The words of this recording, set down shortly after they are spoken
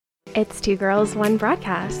It's Two Girls, One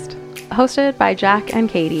Broadcast. Hosted by Jack and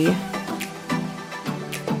Katie.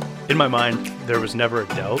 In my mind, there was never a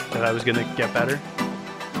doubt that I was going to get better.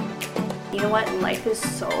 You know what? Life is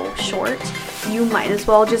so short. You might as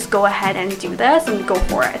well just go ahead and do this and go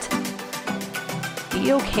for it.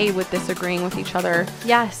 Be okay with disagreeing with each other.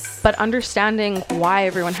 Yes. But understanding why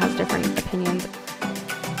everyone has different opinions.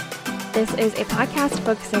 This is a podcast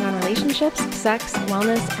focusing on relationships, sex,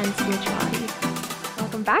 wellness, and spirituality.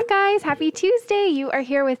 Welcome back, guys. Happy Tuesday. You are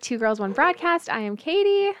here with Two Girls, One Broadcast. I am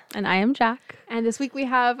Katie. And I am Jack. And this week we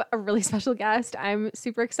have a really special guest. I'm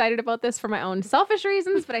super excited about this for my own selfish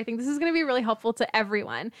reasons, but I think this is going to be really helpful to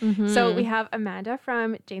everyone. So we have Amanda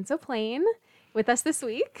from Jane So Plain with us this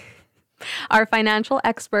week. Our financial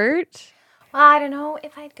expert. Well, I don't know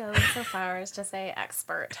if I'd go so far as to say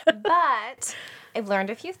expert, but I've learned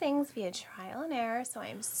a few things via trial and error, so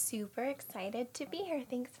I'm super excited to be here.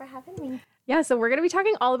 Thanks for having me. Yeah, so we're going to be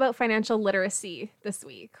talking all about financial literacy this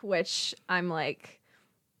week, which I'm like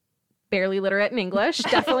barely literate in English,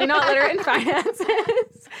 definitely not literate in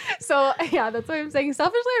finances. So yeah, that's why I'm saying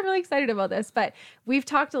selfishly, I'm really excited about this. But we've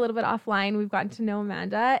talked a little bit offline. We've gotten to know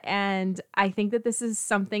Amanda, and I think that this is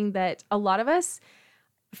something that a lot of us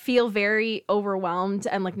feel very overwhelmed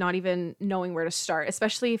and like not even knowing where to start,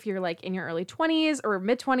 especially if you're like in your early 20s or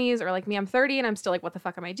mid 20s, or like me, I'm 30 and I'm still like, what the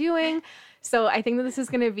fuck am I doing? So I think that this is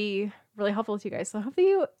going to be really helpful to you guys. So I hope that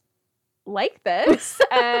you like this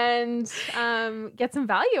and get some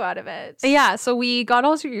value out of it. Yeah, so we got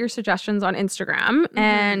all your suggestions on Instagram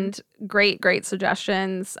and great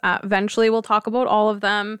suggestions. Eventually we'll talk about all of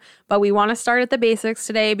them, but we want to start at the basics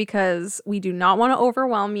today because we do not want to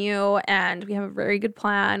overwhelm you, and we have a very good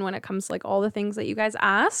plan when it comes to like all the things that you guys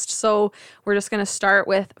asked. So we're just going to start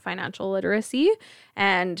with financial literacy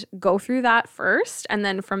and go through that first, and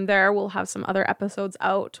then from there we'll have some other episodes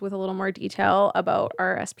out with a little more detail about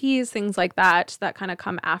RSPs, things like that kind of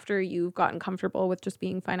come after you've gotten comfortable with just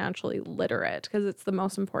being financially literate, because it's the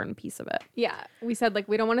most important piece of it. Yeah, we said like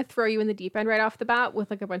we don't want to throw you in the deep end right off the bat with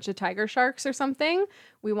like a bunch of tiger sharks or something.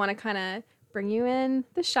 We want to kind of bring you in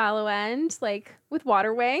the shallow end, like with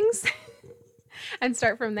water wings, and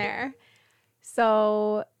start from there.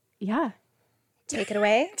 So yeah. Take it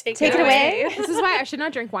away. Take it away. This is why I should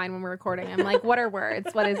not drink wine when we're recording. I'm like, what are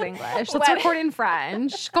words? What is English? Let's record in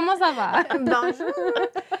French. Comment ça va? Bonjour.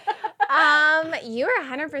 You are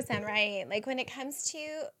 100% right. Like when it comes to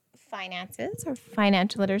finances or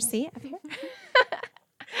financial literacy up here,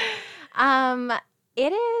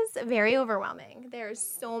 it is very overwhelming. There's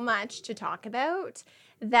so much to talk about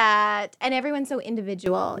that, and everyone's so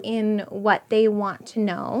individual in what they want to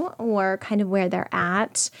know or kind of where they're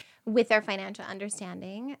at with their financial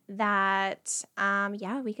understanding that,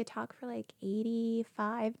 we could talk for like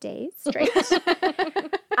 85 days straight.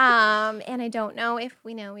 And I don't know if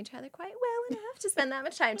we know each other quite well enough to spend that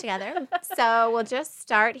much time together. So we'll just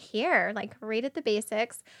start here, like right at the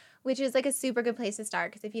basics, which is like a super good place to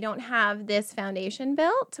start. Because if you don't have this foundation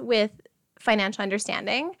built with financial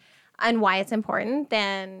understanding and why it's important,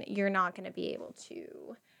 then you're not going to be able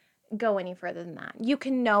to go any further than that. You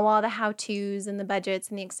can know all the how-tos and the budgets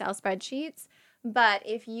and the Excel spreadsheets, but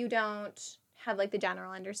if you don't have like the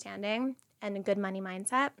general understanding and a good money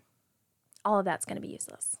mindset, all of that's going to be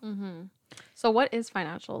useless. Mm-hmm. So what is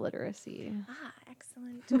financial literacy?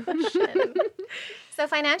 Excellent question. So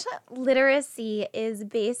financial literacy is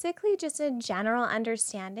basically just a general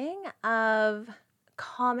understanding of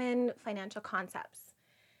common financial concepts.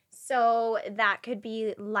 So that could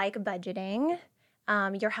be like budgeting,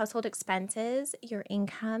 your household expenses, your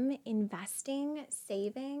income, investing,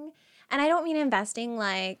 saving. And I don't mean investing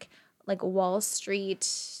like Wall Street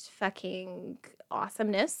fucking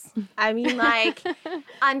awesomeness. I mean like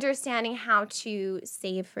understanding how to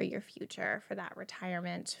save for your future, for that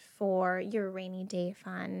retirement, for your rainy day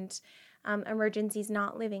fund, emergencies,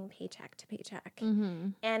 not living paycheck to paycheck.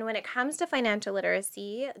 And when it comes to financial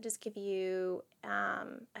literacy, I'll just give you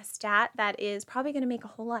a stat that is probably going to make a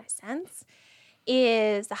whole lot of sense.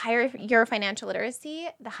 Is the higher your financial literacy,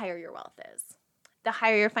 the higher your wealth is. The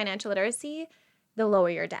higher your financial literacy, the lower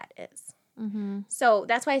your debt is. So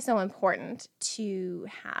that's why it's so important to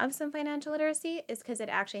have some financial literacy, is because it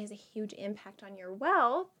actually has a huge impact on your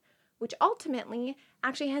wealth, which ultimately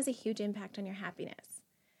actually has a huge impact on your happiness.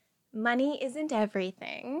 Money isn't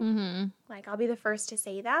everything. Like, I'll be the first to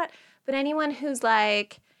say that. But anyone who's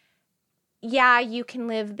like, yeah, you can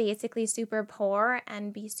live basically super poor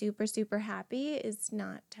and be super, super happy is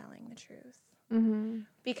not telling the truth.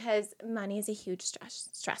 Because money is a huge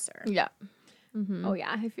stressor. Yeah. Oh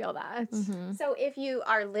yeah, I feel that. So if you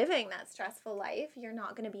are living that stressful life, you're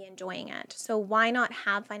not going to be enjoying it. So why not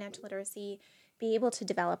have financial literacy be able to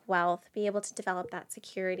develop wealth, be able to develop that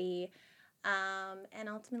security, and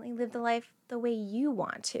ultimately live the life the way you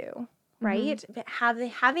want to, right? But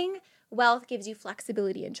having wealth gives you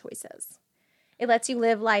flexibility and choices. It lets you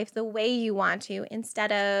live life the way you want to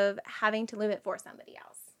instead of having to live it for somebody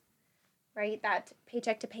else, right? That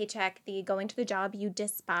paycheck to paycheck, the going to the job you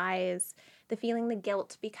despise, the feeling the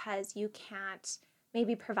guilt because you can't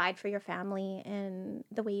maybe provide for your family in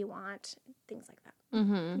the way you want, things like that.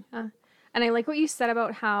 Mm-hmm. And I like what you said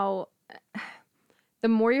about how the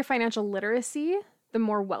more your financial literacy, the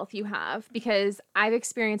more wealth you have. Because I've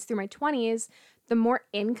experienced through my 20s, the more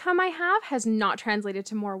income I have has not translated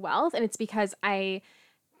to more wealth. And it's because I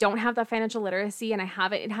don't have that financial literacy and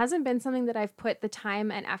it hasn't been something that I've put the time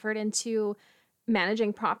and effort into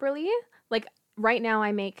managing properly. Like right now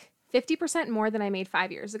I make 50% more than I made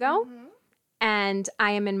 5 years ago. And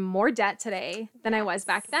I am in more debt today than I was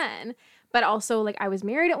back then. But also, like, I was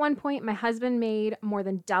married at one point. My husband made more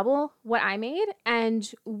than double what I made. And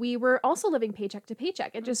we were also living paycheck to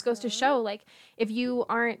paycheck. It just goes to show, like, if you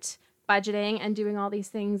aren't budgeting and doing all these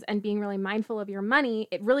things and being really mindful of your money,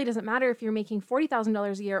 it really doesn't matter if you're making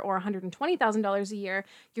 $40,000 a year or $120,000 a year.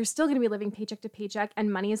 You're still going to be living paycheck to paycheck,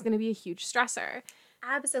 and money is going to be a huge stressor.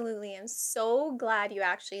 Absolutely. I'm so glad you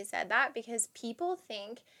actually said that, because people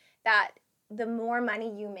think that the more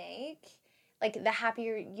money you make, like the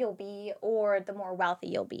happier you'll be or the more wealthy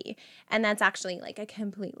you'll be. And that's actually like a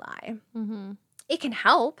complete lie. It can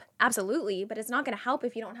help, absolutely, but it's not going to help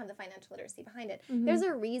if you don't have the financial literacy behind it. There's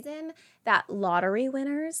a reason that lottery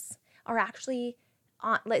winners are actually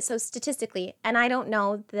on, like, so statistically, and I don't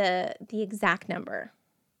know the exact number.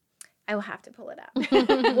 I will have to pull it up.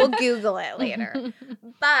 We'll Google it later.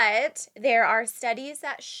 But there are studies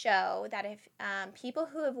that show that if people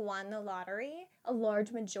who have won the lottery, a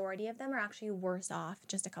large majority of them are actually worse off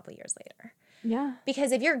just a couple years later. Yeah.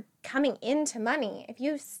 Because if you're coming into money, if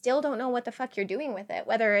you still don't know what the fuck you're doing with it,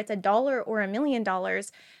 whether it's $1 or $1 million,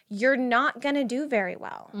 you're not going to do very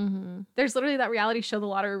well. There's literally that reality show, The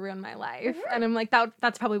Lottery Ruined My Life. And I'm like,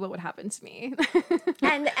 that's probably what would happen to me.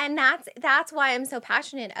 and that's why I'm so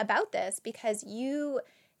passionate about this, because you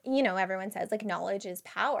know, everyone says like knowledge is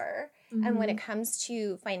power. And when it comes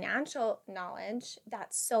to financial knowledge,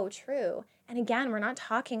 that's so true. And again, we're not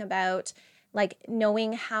talking about like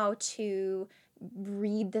knowing how to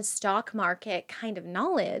read the stock market kind of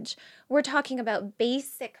knowledge. We're talking about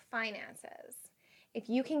basic finances. If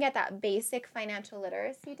you can get that basic financial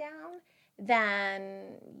literacy down,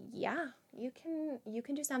 then yeah, you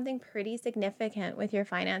can do something pretty significant with your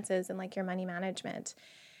finances and like your money management.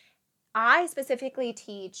 I specifically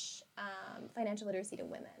teach financial literacy to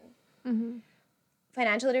women.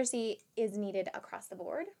 Financial literacy is needed across the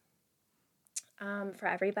board for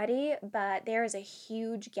everybody, but there is a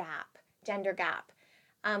huge gap, gender gap,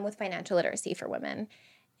 with financial literacy for women,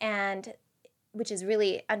 and which is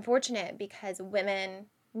really unfortunate because women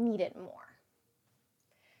need it more.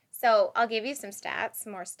 So I'll give you some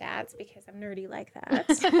more stats, because I'm nerdy like that.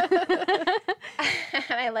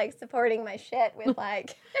 And I like supporting my shit with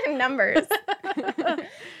like numbers.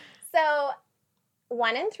 So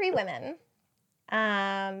 1 in 3 women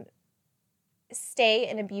stay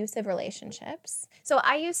in abusive relationships. So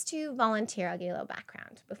I used to volunteer. I'll give you a little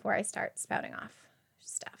background before I start spouting off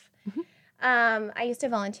stuff. I used to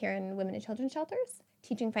volunteer in women and children's shelters,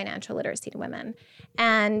 teaching financial literacy to women.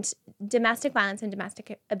 And domestic violence and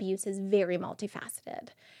domestic abuse is very multifaceted.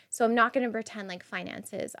 So I'm not going to pretend like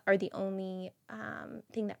finances are the only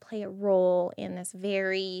thing that play a role in this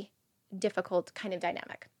very difficult kind of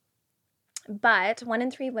dynamic. But 1 in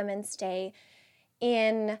 3 women stay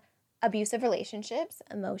in abusive relationships,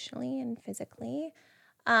 emotionally and physically,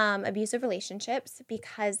 abusive relationships,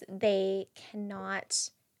 because they cannot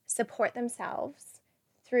support themselves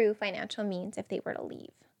through financial means if they were to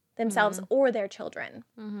leave themselves or their children.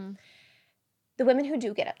 The women who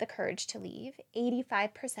do get up the courage to leave,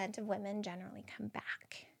 85% of women generally come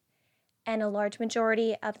back. And a large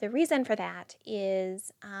majority of the reason for that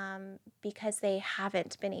is because they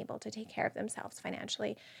haven't been able to take care of themselves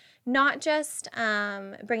financially. Not just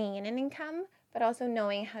bringing in an income, but also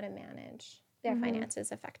knowing how to manage their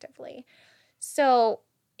finances effectively. So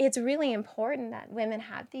it's really important that women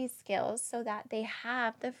have these skills so that they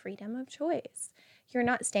have the freedom of choice. You're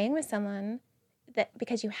not staying with someone that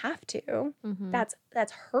because you have to.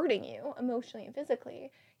 That's hurting you emotionally and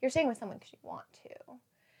physically. You're staying with someone because you want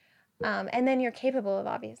to. And then you're capable of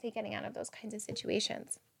obviously getting out of those kinds of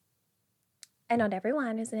situations. And not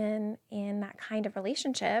everyone is in that kind of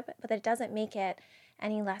relationship, but that doesn't make it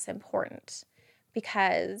any less important,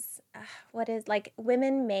 because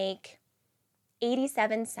women make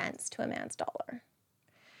 87 cents to a man's dollar.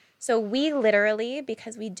 So we literally,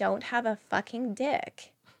 because we don't have a fucking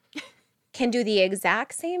dick, can do the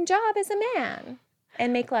exact same job as a man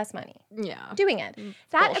and make less money Yeah. doing it.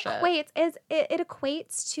 That bullshit. it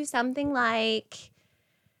equates to something like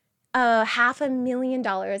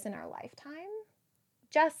 $500,000 in our lifetime,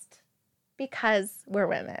 just because we're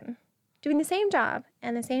women doing the same job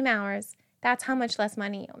and the same hours. That's how much less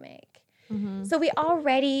money you'll make. So we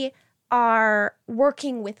already are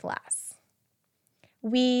working with less.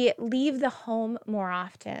 We leave the home more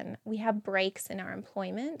often. We have breaks in our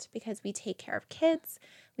employment because we take care of kids,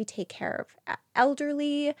 we take care of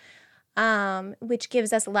elderly, which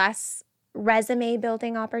gives us less resume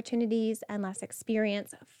building opportunities and less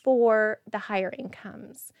experience for the higher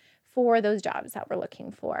incomes, for those jobs that we're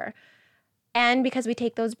looking for. And because we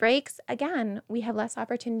take those breaks, again, we have less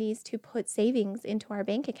opportunities to put savings into our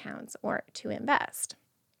bank accounts or to invest.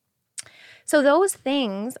 So those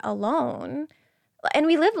things alone, and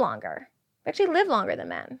we live longer. We actually live longer than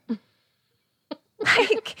men.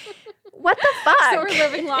 Like, what the fuck? So we're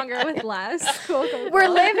living longer with less. Cool. We're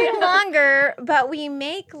living longer, but we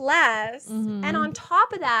make less. And on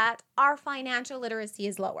top of that, our financial literacy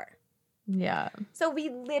is lower. Yeah. So we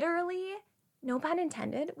literally, no pun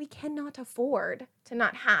intended, we cannot afford to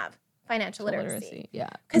not have financial literacy. Yeah.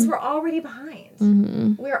 Because we're already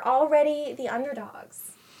behind. We're already the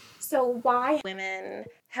underdogs. So why women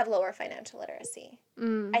have lower financial literacy?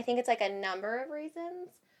 I think it's like a number of reasons,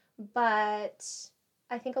 but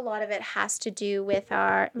I think a lot of it has to do with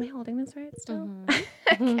our... Am I holding this right still?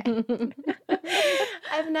 Okay.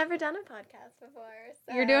 I've never done a podcast before.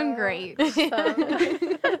 So. You're doing great. We have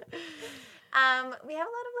a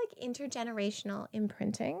lot of like intergenerational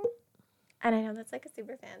imprinting. And I know that's like a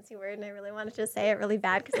super fancy word, and I really wanted to say it really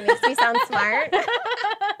bad because it makes me sound smart.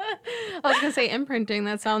 I was gonna say imprinting.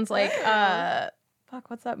 That sounds like fuck.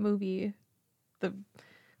 What's that movie? The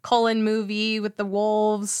Cullen movie with the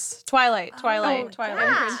wolves. Twilight. yeah.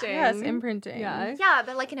 Imprinting. Yes, imprinting. Yeah. Yeah,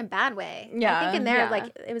 but like in a bad way. Yeah, I think in there, yeah.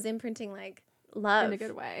 like it was imprinting like love. In a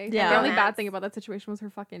good way. Yeah. The only bad Romance. thing about that situation was her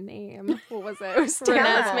fucking name. What was it? It was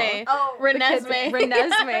Renesmee. Oh, Renesmee.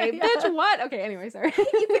 Renesmee. Yeah. Bitch, what? Okay, anyway, sorry.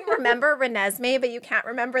 you can remember Renesmee, but you can't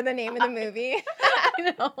remember the name of the movie.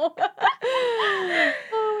 I know.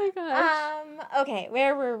 Oh my gosh. Okay,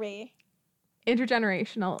 where were we?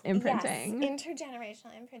 Intergenerational imprinting. Yes,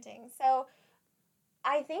 intergenerational imprinting. So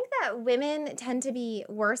I think that women tend to be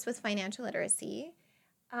worse with financial literacy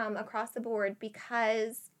across the board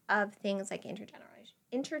because of things like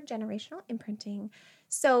intergenerational imprinting.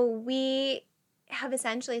 So we have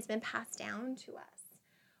essentially, it's been passed down to us.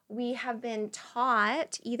 We have been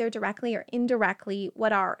taught either directly or indirectly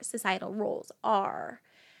what our societal roles are.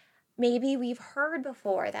 Maybe we've heard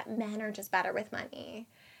before that men are just better with money.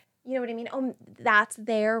 You know what I mean? Oh, that's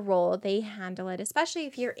their role. They handle it, especially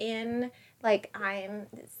if you're in, like, I'm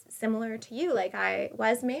similar to you. Like, I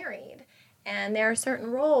was married, and there are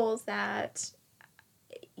certain roles that,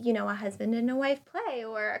 you know, a husband and a wife play,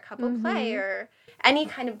 or a couple play, or any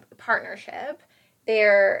kind of partnership.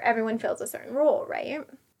 Everyone fills a certain role, right?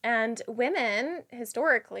 And women,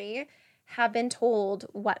 historically, have been told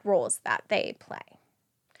what roles that they play.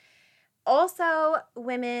 Also,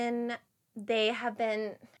 women, they have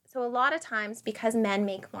been... So a lot of times, because men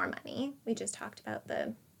make more money, we just talked about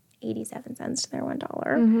the 87 cents to their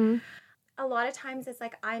 $1. A lot of times it's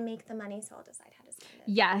like, I make the money, so I'll decide how to spend it.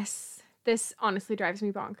 Yes. This honestly drives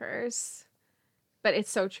me bonkers. But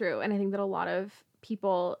it's so true. And I think that a lot of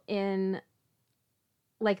people in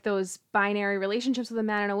like those binary relationships with a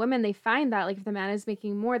man and a woman, they find that like if the man is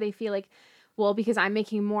making more, they feel like, well, because I'm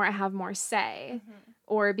making more, I have more say.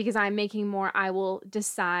 Or because I'm making more, I will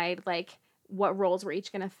decide like what roles we're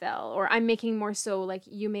each going to fill. Or I'm making more, so like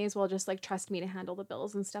you may as well just like trust me to handle the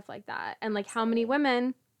bills and stuff like that. And like how many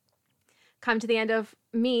women come to the end of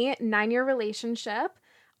me, 9-year relationship,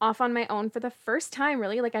 off on my own for the first time,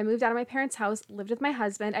 really. Like I moved out of my parents' house, lived with my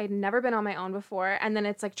husband. I had never been on my own before. And then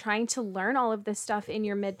it's like trying to learn all of this stuff in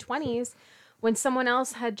your mid-20s when someone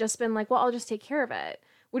else had just been like, well, I'll just take care of it,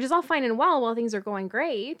 which is all fine and well while things are going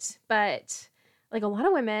great. But like a lot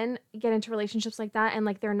of women get into relationships like that and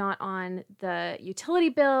like they're not on the utility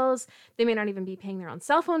bills. They may not even be paying their own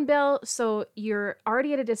cell phone bill. So you're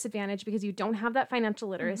already at a disadvantage because you don't have that financial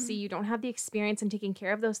literacy. You don't have the experience in taking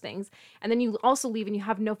care of those things. And then you also leave and you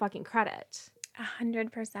have no fucking credit.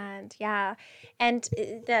 100%. Yeah. And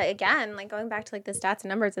again, like going back to like the stats and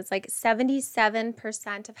numbers, it's like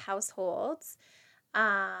 77% of households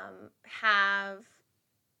have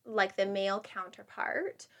like the male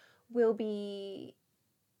counterpart will be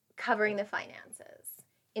covering the finances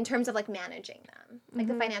in terms of like managing them, like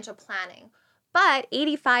the financial planning. But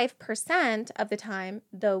 85% of the time,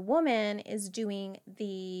 the woman is doing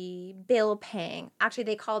the bill paying. Actually,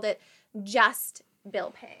 they called it just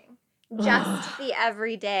bill paying. Just the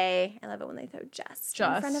everyday. I love it when they throw just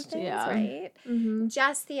in front of things, yeah. right? Mm-hmm.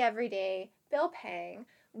 Just the everyday bill paying,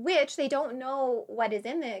 which they don't know what is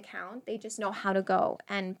in the account. They just know how to go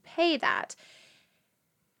and pay that.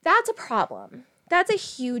 That's a problem. That's a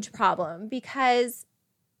huge problem because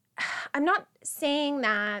I'm not saying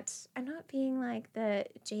that, I'm not being like the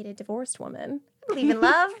jaded divorced woman. I believe in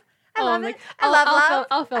love. I love it. I love love.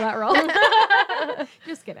 I'll fill that role.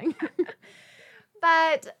 Just kidding.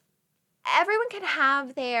 But everyone can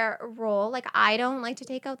have their role. Like, I don't like to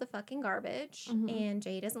take out the fucking garbage, and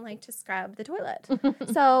Jay doesn't like to scrub the toilet.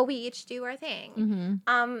 So we each do our thing.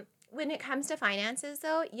 When it comes to finances,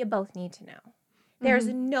 though, you both need to know. There's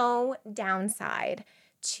no downside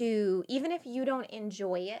to, even if you don't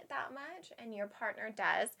enjoy it that much and your partner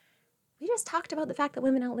does. We just talked about the fact that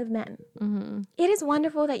women outlive men. It is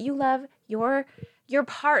wonderful that you love your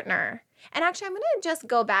partner. And actually, I'm going to just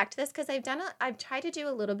go back to this because I've tried to do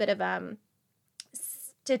a little bit of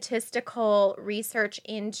statistical research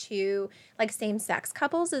into like same-sex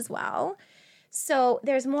couples as well. So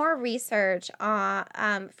there's more research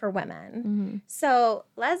for women. So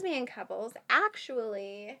lesbian couples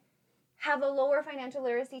actually have a lower financial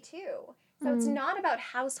literacy too. So it's not about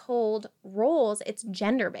household roles, it's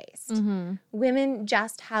gender-based. Women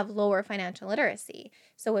just have lower financial literacy.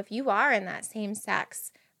 So if you are in that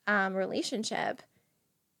same-sex relationship,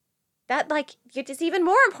 that like it's even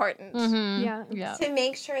more important Yeah. to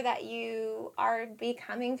make sure that you are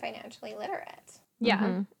becoming financially literate.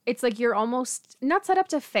 Yeah. It's like you're almost not set up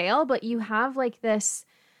to fail, but you have like this,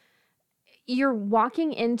 you're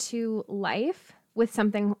walking into life with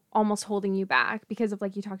something almost holding you back because of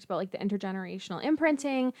like you talked about like the intergenerational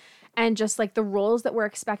imprinting and just like the roles that we're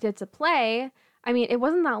expected to play. I mean, it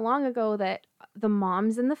wasn't that long ago that the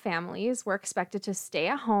moms in the families were expected to stay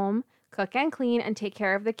at home, cook and clean, and take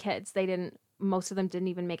care of the kids. Most of them didn't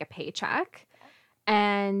even make a paycheck.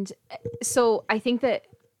 And so I think that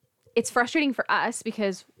it's frustrating for us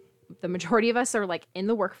because the majority of us are like in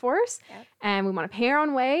the workforce and we want to pay our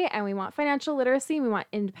own way and we want financial literacy and we want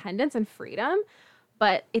independence and freedom.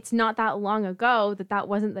 But it's not that long ago that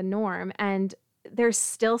wasn't the norm. And there's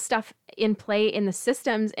still stuff in play in the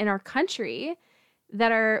systems in our country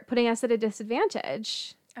that are putting us at a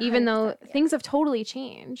disadvantage, even though things have totally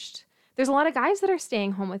changed. There's a lot of guys that are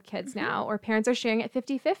staying home with kids now, or parents are sharing it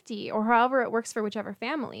 50-50, or however it works for whichever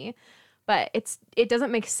family. But it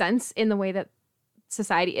doesn't make sense in the way that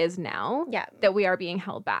society is now that we are being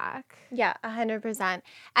held back. Yeah, 100%.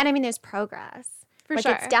 And I mean, there's progress. For like,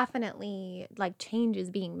 sure. It's definitely like changes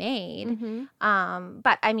being made.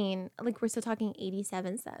 But I mean, like we're still talking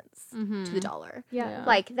 87 cents to the dollar. Yeah.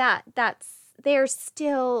 Like there's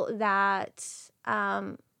still that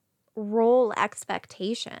role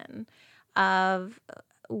expectation of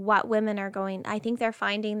what women are going. I think they're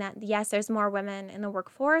finding that, yes, there's more women in the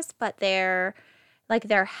workforce, but their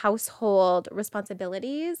household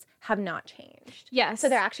responsibilities have not changed. Yes. So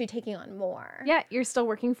they're actually taking on more. Yeah, you're still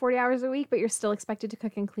working 40 hours a week, but you're still expected to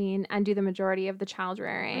cook and clean and do the majority of the child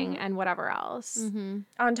rearing and whatever else.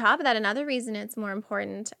 On top of that, another reason it's more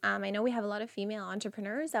important, I know we have a lot of female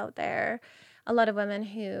entrepreneurs out there, a lot of women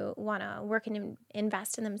who want to work and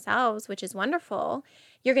invest in themselves, which is wonderful.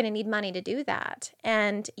 You're going to need money to do that.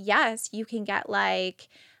 And yes, you can get like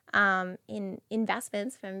in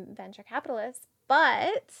investments from venture capitalists,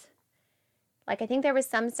 but like I think there was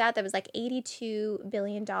some stat that was like $82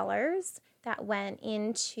 billion that went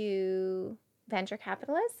into venture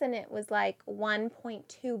capitalists, and it was like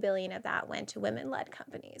 1.2 billion of that went to women-led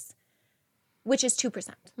companies, which is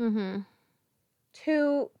 2%.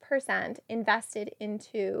 2% invested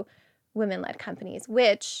into women-led companies,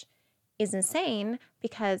 which is insane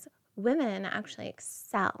because women actually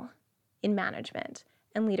excel in management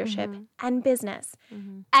and leadership and business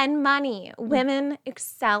and money. Women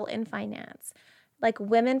excel in finance. Like,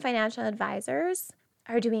 women financial advisors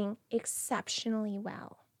are doing exceptionally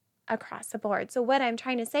well across the board. So what I'm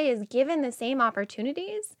trying to say is, given the same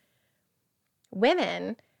opportunities,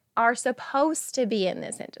 women are supposed to be in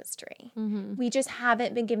this industry. We just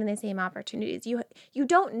haven't been given the same opportunities. You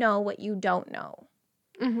don't know what you don't know.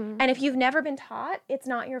 And if you've never been taught, it's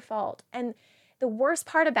not your fault. And the worst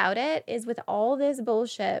part about it is, with all this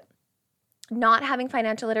bullshit, not having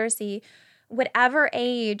financial literacy, whatever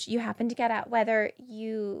age you happen to get at, whether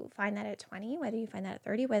you find that at 20, whether you find that at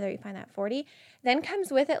 30, whether you find that at 40, then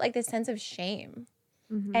comes with it like this sense of shame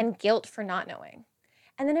and guilt for not knowing.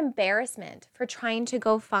 And then embarrassment for trying to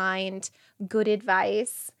go find good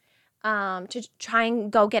advice to try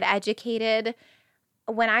and go get educated.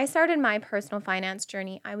 When I started my personal finance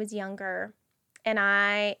journey, I was younger, and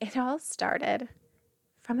it all started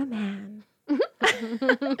from a man.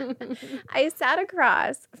 I sat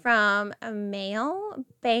across from a male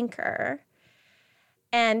banker,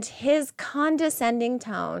 and his condescending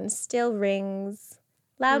tone still rings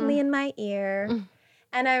loudly in my ear.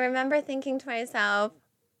 And I remember thinking to myself,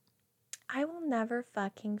 I will never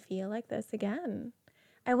fucking feel like this again.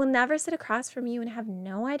 I will never sit across from you and have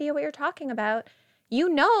no idea what you're talking about. You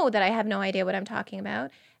know that I have no idea what I'm talking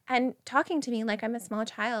about, and talking to me like I'm a small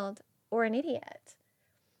child or an idiot.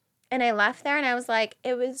 And I left there, and I was like,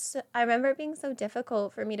 I remember it being so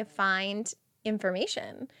difficult for me to find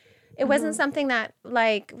information. It wasn't something that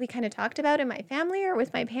like we kind of talked about in my family or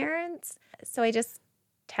with my parents. So I just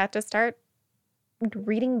had to start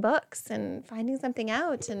reading books and finding something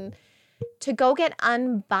out. And to go get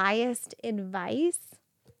unbiased advice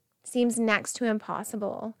seems next to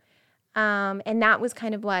impossible. And that was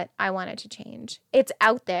kind of what I wanted to change. It's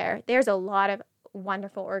out there. There's a lot of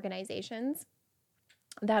wonderful organizations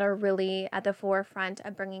that are really at the forefront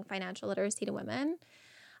of bringing financial literacy to women.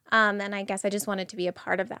 And I guess I just wanted to be a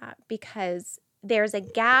part of that, because there's a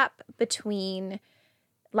gap between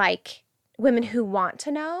like women who want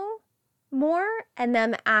to know more and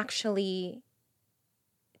them actually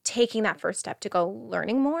taking that first step to go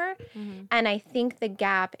learning more. And I think the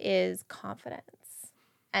gap is confidence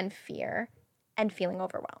and fear and feeling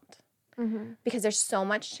overwhelmed, because there's so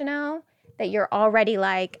much to know that you're already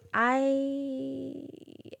like, I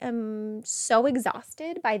am so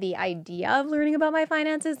exhausted by the idea of learning about my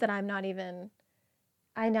finances that I'm not even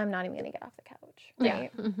going to get off the couch.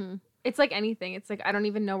 Right? Yeah. It's like anything. It's like, I don't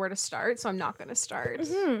even know where to start, so I'm not going to start.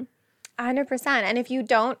 100%. And if you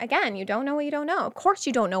don't know what you don't know. Of course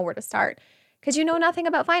you don't know where to start, because you know nothing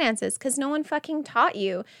about finances, because no one fucking taught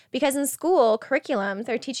you. Because in school curriculums,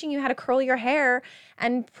 they're teaching you how to curl your hair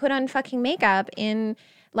and put on fucking makeup in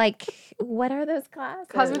like, what are those classes?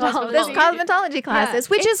 Cosmetology. Those cosmetology classes,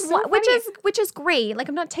 Yeah, which is great. Like,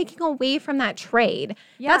 I'm not taking away from that trade.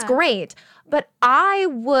 Yeah. That's great. But I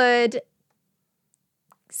would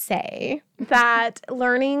say that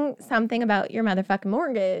learning something about your motherfucking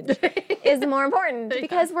mortgage is more important,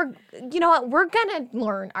 because we're gonna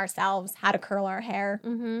learn ourselves how to curl our hair.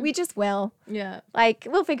 We just will. Yeah. Like,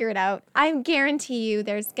 we'll figure it out. I guarantee you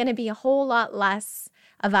there's gonna be a whole lot less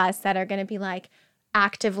of us that are gonna be like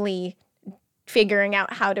actively figuring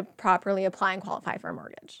out how to properly apply and qualify for a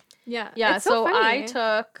mortgage. Yeah. Yeah, It's so funny. I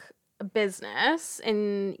took business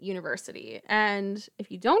in university, and if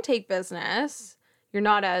you don't take business, you're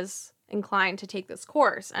not as inclined to take this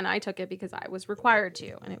course. And I took it because I was required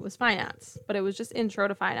to, and it was finance, but it was just intro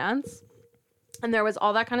to finance. And there was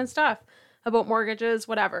all that kind of stuff about mortgages,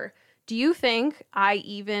 whatever. Do you think I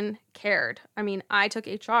even cared? I mean, I took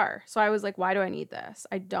HR. So I was like, why do I need this?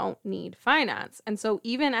 I don't need finance. And so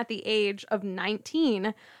even at the age of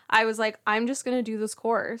 19, I was like, I'm just going to do this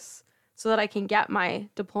course so that I can get my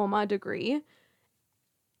diploma degree.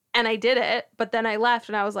 And I did it, but then I left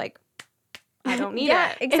and I was like, I don't need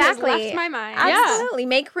it. Exactly. It has left my mind. Absolutely.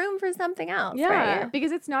 Make room for something else. Yeah, Right?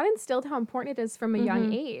 because it's not instilled how important it is from a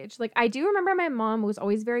young age. Like, I do remember my mom was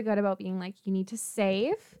always very good about being like, you need to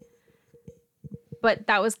save. But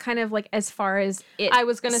that was kind of like as far as it I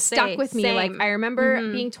was gonna stuck say, with me. same. Like, I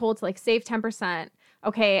remember being told to like save 10%.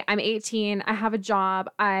 Okay, I'm 18. I have a job.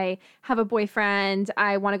 I have a boyfriend.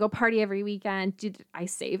 I want to go party every weekend. Did I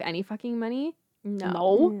save any fucking money?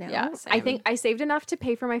 No. Yeah, I same. think I saved enough to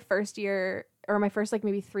pay for my first year, or my first like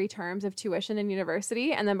maybe 3 terms of tuition in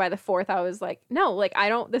university. And then by the 4th, I was like, no, like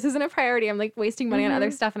this isn't a priority. I'm like wasting money on other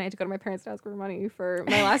stuff. And I had to go to my parents to ask for money for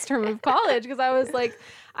my last term of college, because I was like,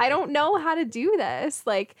 I don't know how to do this.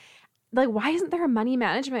 Like why isn't there a money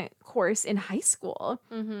management course in high school?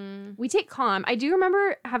 We take comm. I do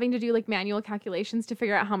remember having to do like manual calculations to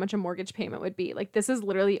figure out how much a mortgage payment would be. Like, this is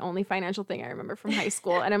literally the only financial thing I remember from high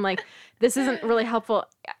school. And I'm like, this isn't really helpful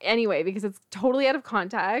anyway, because it's totally out of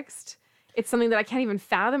context. It's something that I can't even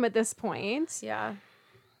fathom at this point. Yeah.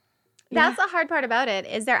 That's the hard part about it,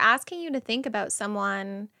 is they're asking you to think about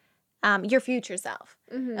someone, your future self.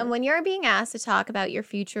 And when you're being asked to talk about your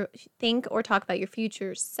future, talk about your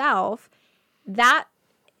future self, that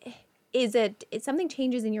is something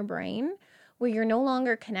changes in your brain where you're no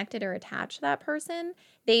longer connected or attached to that person.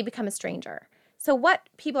 They become a stranger. So what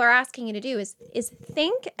people are asking you to do is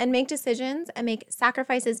think and make decisions and make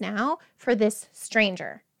sacrifices now for this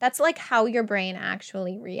stranger. That's like how your brain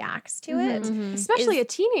actually reacts to it. Especially a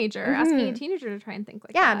teenager, asking a teenager to try and think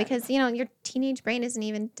like that. Yeah, because, your teenage brain isn't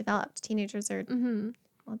even developed. Teenagers are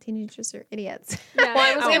well, teenagers are idiots. Yeah, Well,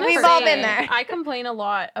 I was gonna We've all say, been there. I complain a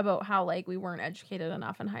lot about how like we weren't educated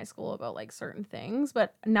enough in high school about like certain things,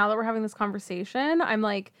 but now that we're having this conversation, I'm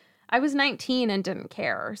like, I was 19 and didn't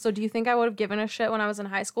care. So do you think I would have given a shit when I was in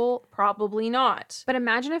high school? Probably not. But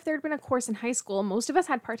imagine if there had been a course in high school. Most of us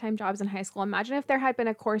had part-time jobs in high school. Imagine if there had been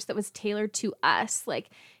a course that was tailored to us. Like,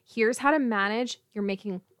 here's how to manage. You're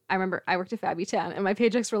making. I remember I worked at Fabutan and my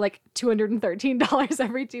paychecks were like $213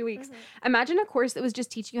 every 2 weeks. Imagine a course that was just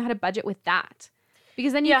teaching you how to budget with that.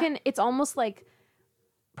 Because then you can, it's almost like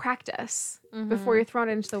practice before you're thrown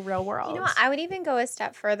into the real world. You know what? I would even go a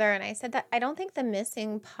step further, and I said that I don't think the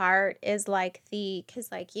missing part is like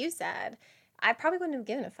because like you said, I probably wouldn't have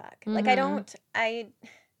given a fuck. Like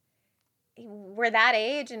we're that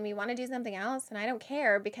age and we want to do something else, and I don't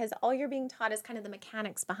care because all you're being taught is kind of the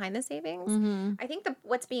mechanics behind the savings. I think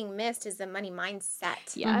what's being missed is the money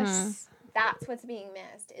mindset. Yes. That's what's being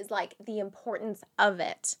missed is like the importance of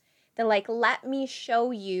it. The like, let me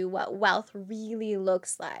show you what wealth really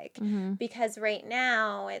looks like. Because right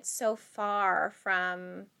now it's so far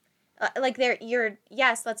from like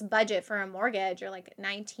yes, let's budget for a mortgage. You're like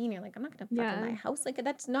 19. You're like, I'm not going to fucking buy a house. Like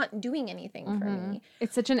that's not doing anything for me.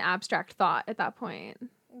 It's such an abstract thought at that point.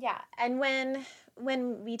 Yeah. And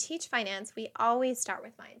when we teach finance, we always start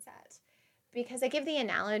with mindset. Because I give the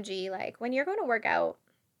analogy, like when you're going to work out,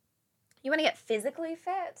 you want to get physically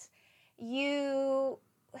fit.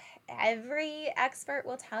 Every expert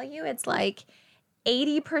will tell you it's like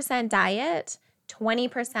 80% diet,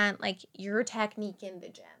 20% like your technique in the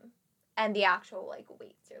gym and the actual like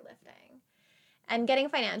weights you're lifting. And getting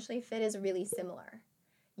financially fit is really similar.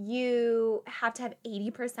 You have to have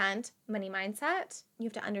 80% money mindset. You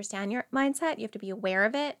have to understand your mindset. You have to be aware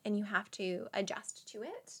of it, and you have to adjust to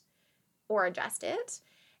it or adjust it.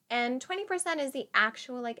 And 20% is the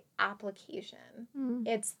actual like application.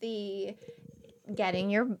 It's the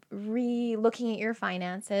looking at your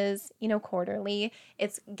finances, quarterly.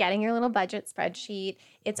 It's getting your little budget spreadsheet.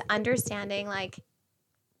 It's understanding like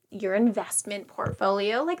your investment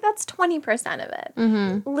portfolio. Like that's 20% of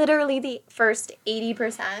it. Literally the first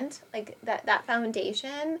 80%, like that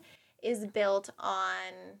foundation is built on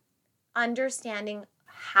understanding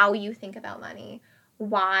how you think about money,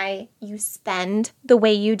 why you spend the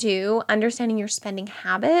way you do. Understanding your spending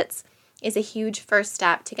habits is a huge first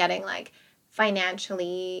step to getting like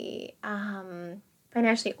financially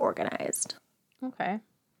organized. Okay.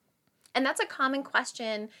 And that's a common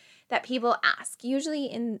question that people ask. Usually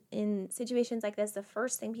in situations like this, the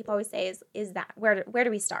first thing people always say is that where do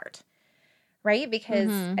we start? Right?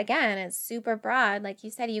 Because again, it's super broad. Like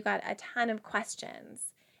you said, you got a ton of questions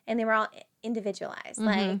and they were all individualized.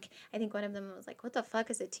 Like I think one of them was like, what the fuck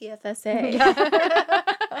is a TFSA?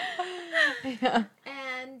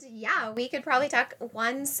 And yeah, we could probably talk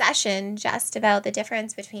one session just about the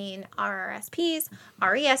difference between RRSPs,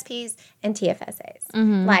 RESPs, and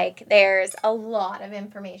TFSAs. Like there's a lot of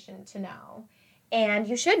information to know, and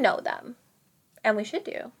you should know them, and we should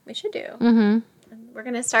do. And we're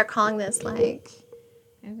gonna start calling this like,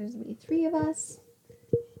 there's gonna be 3 of us.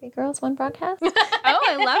 3 girls, 1 broadcast. Oh,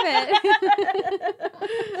 I love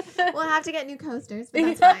it. We'll have to get new coasters, but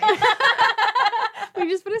that's fine. We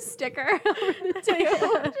just put a sticker over the table.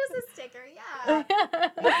 Just a sticker, yeah. You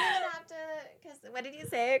don't have to, because what did you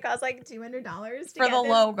say? It costs like $200 For the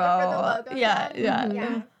logo. For the logo. Yeah.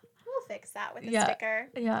 Yeah. We'll fix that with a sticker.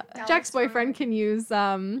 Yeah. Jack's boyfriend can use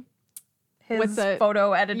His what's it?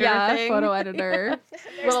 photo editor thing. Photo editor.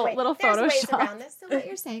 little there's ways Photoshop. around this. So what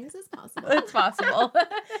you're saying is it's possible. It's possible.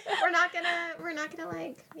 We're not gonna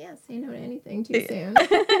like say no to anything too soon.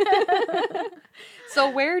 So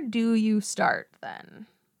where do you start then?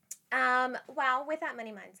 Well, with that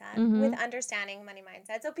money mindset, with understanding money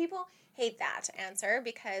mindset. So people hate that answer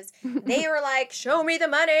because they were like, show me the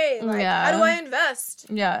money. Like, how do I invest?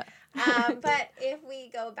 Yeah. But if we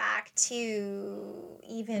go back to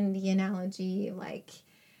even the analogy, like,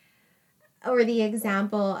 or the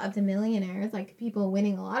example of the millionaires, like people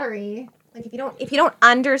winning a lottery, like if you don't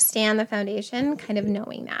understand the foundation, kind of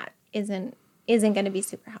knowing that isn't going to be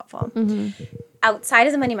super helpful. Outside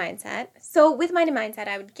of the money mindset. So with money mindset,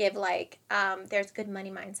 I would give like, there's good money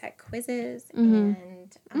mindset quizzes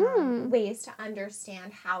and ways to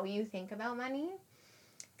understand how you think about money.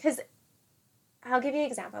 Because I'll give you an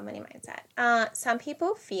example of money mindset. Some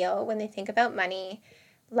people feel when they think about money,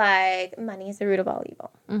 like money is the root of all evil.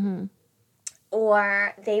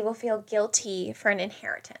 Or they will feel guilty for an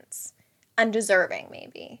inheritance. Undeserving,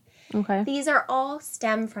 maybe. Okay. These are all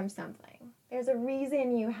stem from something. There's a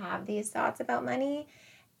reason you have these thoughts about money,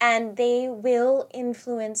 and they will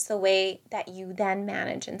influence the way that you then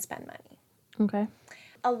manage and spend money. Okay.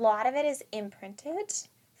 A lot of it is imprinted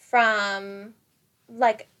from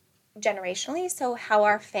like generationally. So how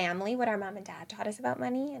our family, what our mom and dad taught us about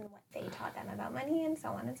money and what they taught them about money and so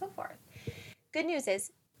on and so forth. Good news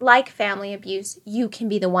is, like family abuse, you can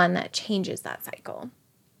be the one that changes that cycle.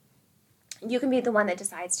 You can be the one that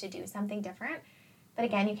decides to do something different. But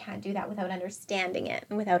again, you can't do that without understanding it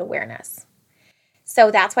and without awareness. So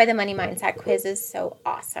that's why the money mindset quiz is so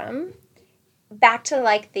awesome. Back to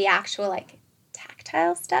like the actual like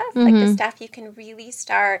tactile stuff, like the stuff you can really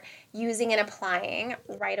start using and applying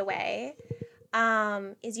right away,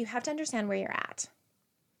 is you have to understand where you're at.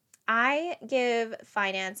 I give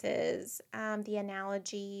finances the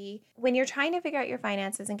analogy, when you're trying to figure out your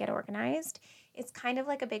finances and get organized, it's kind of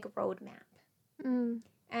like a big roadmap.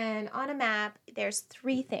 And on a map, there's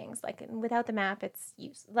 3 things. Like without the map, it's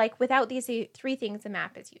useless. Like without these 3 things, the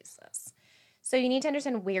map is useless. So you need to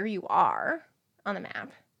understand where you are on the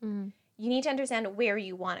map. You need to understand where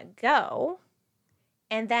you want to go.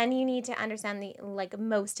 And then you need to understand the like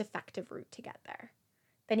most effective route to get there.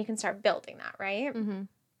 Then you can start building that, right?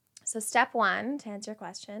 So step 1, to answer your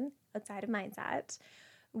question, outside of mindset,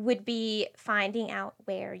 would be finding out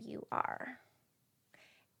where you are.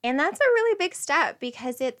 And that's a really big step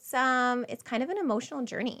because it's kind of an emotional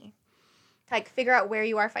journey to like figure out where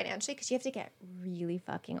you are financially, because you have to get really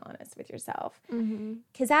fucking honest with yourself.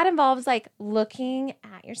 Because that involves like looking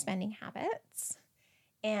at your spending habits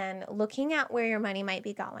and looking at where your money might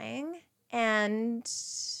be going and,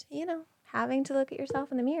 you know, having to look at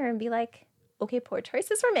yourself in the mirror and be like, okay, poor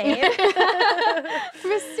choices were made.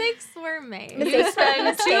 Mistakes were made. You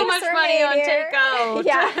spend too much money on takeout.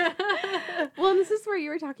 Yeah. Well, and this is where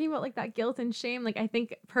you were talking about like that guilt and shame. Like I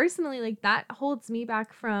think personally, like that holds me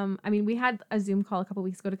back from, I mean, we had a Zoom call a couple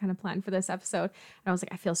weeks ago to kind of plan for this episode. And I was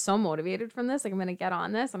like, I feel so motivated from this. Like I'm going to get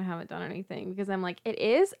on this, and I haven't done anything because I'm like, it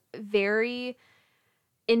is very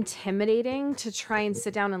intimidating to try and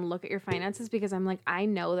sit down and look at your finances, because I'm like, I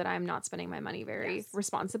know that I'm not spending my money very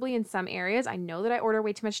responsibly in some areas. I know that I order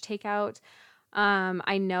way too much takeout.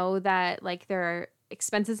 I know that like there are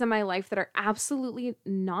expenses in my life that are absolutely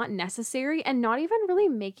not necessary and not even really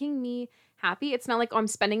making me happy. It's not like, oh, I'm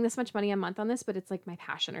spending this much money a month on this, but it's like my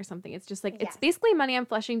passion or something. It's just like, it's basically money I'm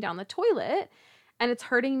flushing down the toilet, and it's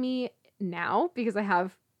hurting me now because I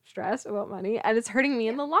have stress about money, and it's hurting me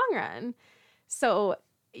in the long run. So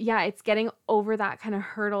yeah, it's getting over that kind of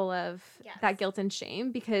hurdle of that guilt and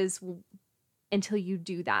shame, because until you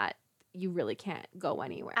do that, you really can't go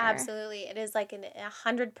anywhere. Absolutely. It is like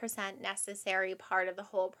 100% necessary part of the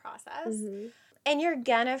whole process. And you're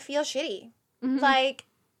gonna feel shitty. Like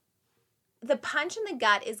the punch in the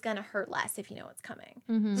gut is gonna hurt less if you know it's coming.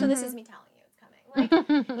 So this is me telling you it's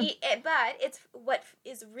coming. Like, but it's what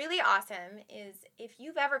is really awesome is if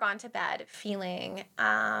you've ever gone to bed feeling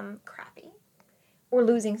crappy or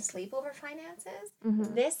losing sleep over finances,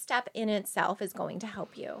 this step in itself is going to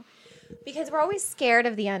help you, because we're always scared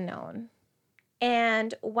of the unknown.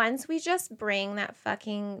 And once we just bring that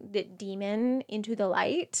fucking demon into the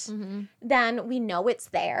light, then we know it's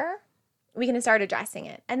there. We can start addressing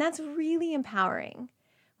it. And that's really empowering.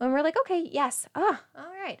 When we're like, okay, yes, all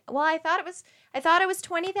right. Well, I thought it was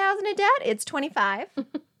 20,000 in debt. It's 25.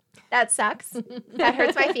 That sucks. That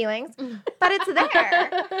hurts my feelings. But it's there.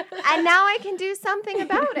 And now I can do something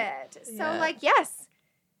about it. So like, yes,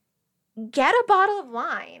 get a bottle of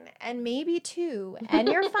wine and maybe 2 and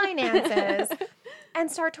your finances and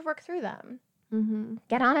start to work through them.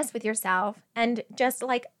 Get honest with yourself and just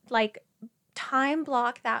like time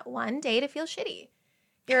block that one day to feel shitty.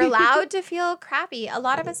 You're allowed to feel crappy. A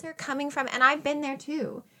lot of us are coming from, and I've been there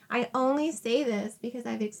too. I only say this because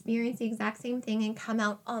I've experienced the exact same thing and come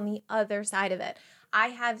out on the other side of it. I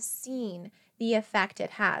have seen the effect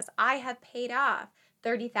it has. I have paid off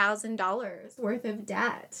 $30,000 worth of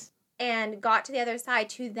debt and got to the other side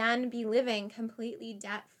to then be living completely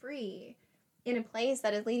debt-free in a place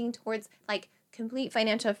that is leading towards like complete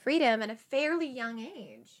financial freedom at a fairly young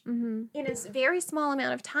age in a very small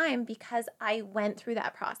amount of time, because I went through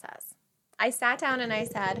that process. I sat down and I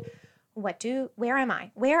said, where am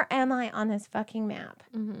I? Where am I on this fucking map?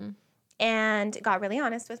 And got really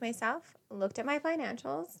honest with myself, looked at my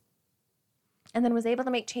financials, and then was able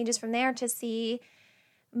to make changes from there to see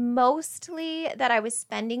mostly that I was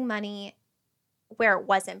spending money where it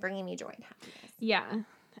wasn't bringing me joy and happiness. Yeah.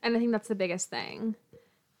 And I think that's the biggest thing.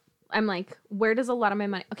 I'm like, where does a lot of my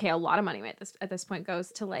money, okay, a lot of money at this point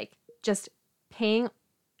goes to like just paying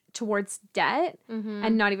towards debt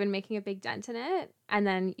and not even making a big dent in it. And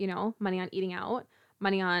then, you know, money on eating out,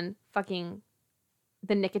 money on fucking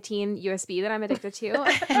the nicotine USB that I'm addicted to,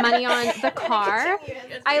 money on the car.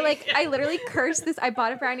 I literally curse this. I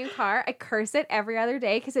bought a brand new car. I curse it every other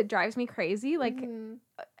day because it drives me crazy. Like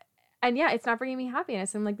And yeah, it's not bringing me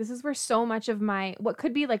happiness. I'm like, this is where so much of my, what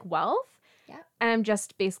could be like wealth. Yeah. And I'm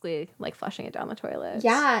just basically like flushing it down the toilet.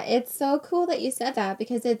 Yeah, it's so cool that you said that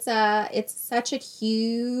because it's such a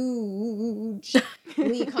hugely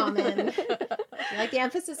common. You like the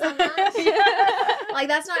emphasis on that? Like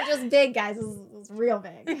that's not just big, guys. It's real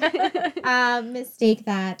big. Mistake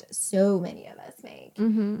that so many of us make.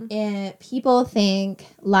 People think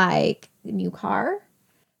like new car,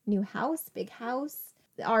 new house, big house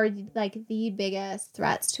are like the biggest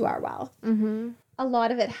threats to our wealth. A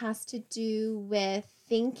lot of it has to do with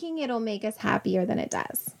thinking it'll make us happier than it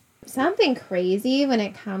does. Something crazy when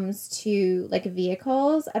it comes to like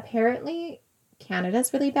vehicles. Apparently,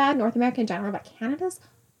 Canada's really bad, North America in general, but Canada's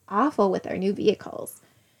awful with their new vehicles.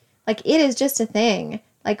 Like it is just a thing.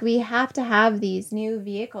 Like we have to have these new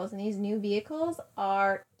vehicles, and these new vehicles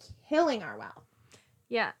are killing our wealth.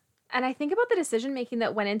 Yeah. And I think about the decision making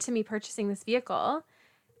that went into me purchasing this vehicle.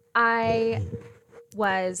 I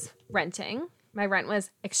was renting. My rent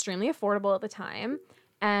was extremely affordable at the time.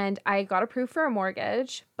 And I got approved for a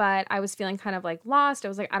mortgage, but I was feeling kind of like lost. I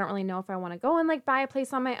was like, I don't really know if I want to go and like buy a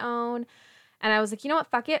place on my own. And I was like, you know what?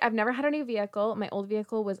 Fuck it. I've never had a new vehicle. My old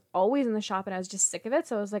vehicle was always in the shop and I was just sick of it.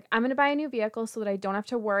 So I was like, I'm going to buy a new vehicle so that I don't have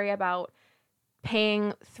to worry about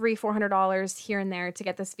paying $300-$400 here and there to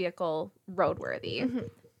get this vehicle roadworthy.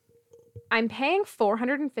 I'm paying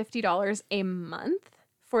 $450 a month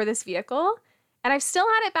for this vehicle. And I've still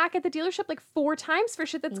had it back at the dealership like 4 times for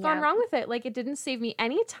shit that's gone wrong with it. Like it didn't save me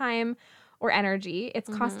any time or energy. It's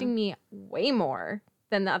costing me way more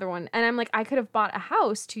than the other one. And I'm like, I could have bought a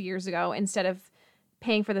house 2 years ago instead of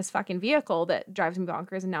paying for this fucking vehicle that drives me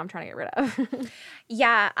bonkers and now I'm trying to get rid of.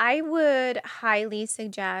 Yeah, I would highly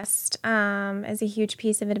suggest, as a huge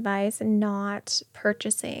piece of advice, not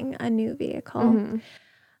purchasing a new vehicle.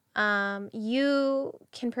 You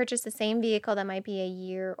can purchase the same vehicle that might be a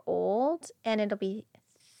year old and it'll be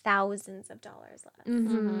thousands of dollars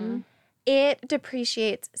less. It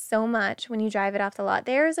depreciates so much when you drive it off the lot.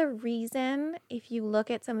 There is a reason, if you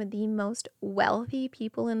look at some of the most wealthy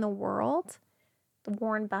people in the world, the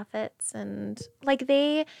Warren Buffetts, and like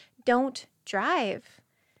they don't drive.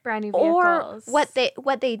 Brand new vehicles. Or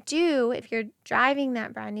what they do, if you're driving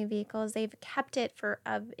that brand new vehicle, is they've kept it for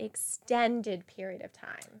an extended period of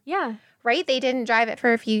time. Yeah. Right? They didn't drive it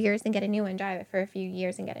for a few years and get a new one, drive it for a few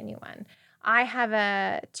years and get a new one. I have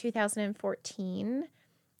a 2014.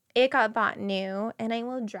 It got bought new, and I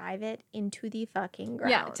will drive it into the fucking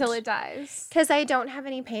ground. Yeah, till it dies. Because I don't have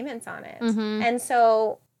any payments on it. And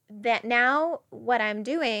so that now what I'm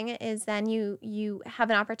doing is then you have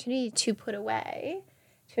an opportunity to put away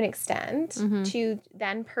to an extent to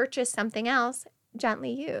then purchase something else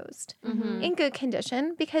gently used in good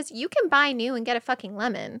condition, because you can buy new and get a fucking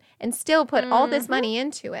lemon and still put all this money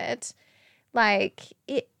into it. Like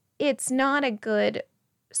it's not a good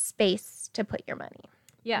space to put your money.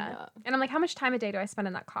 Yeah. And I'm like, how much time a day do I spend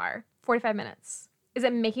in that car? 45 minutes. Is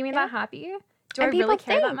it making me that happy? Do I really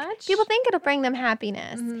care that much? People think it'll bring them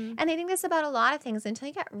happiness. And they think this about a lot of things until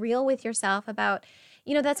you get real with yourself about,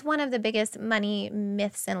 that's one of the biggest money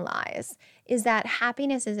myths and lies, is that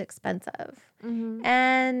happiness is expensive.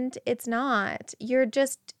 And it's not.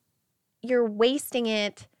 You're wasting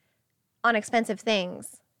it on expensive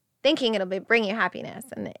things, thinking it'll bring you happiness.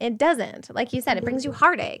 And it doesn't. Like you said, it brings you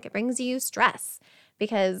heartache. It brings you stress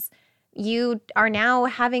because you are now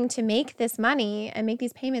having to make this money and make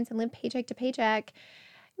these payments and live paycheck to paycheck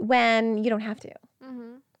when you don't have to.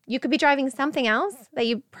 You could be driving something else that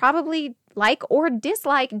you probably like or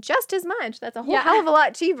dislike just as much. That's a whole hell of a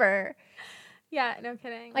lot cheaper. Yeah, no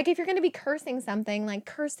kidding. Like if you're going to be cursing something, like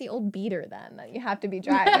curse the old beater then that you have to be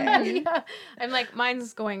driving. I'm like,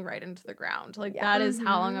 mine's going right into the ground. Like that is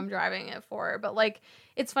how long I'm driving it for. But like,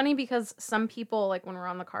 it's funny because some people, like when we're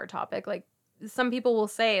on the car topic, like some people will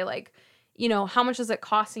say like, how much is it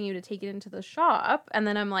costing you to take it into the shop? And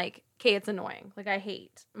then I'm like, okay, it's annoying. Like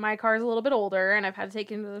my car's a little bit older and I've had to take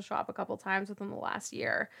it into the shop a couple times within the last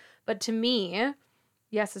year. But to me,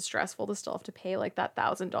 yes, it's stressful to still have to pay like that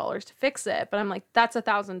 $1,000 to fix it. But I'm like, that's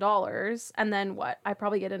 $1,000. And then what? I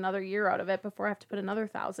probably get another year out of it before I have to put another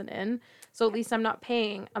 $1,000 in. So at least I'm not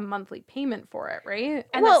paying a monthly payment for it, right?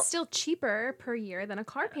 And that's still cheaper per year than a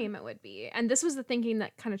car payment would be. And this was the thinking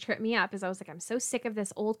that kind of tripped me up, is I was like, I'm so sick of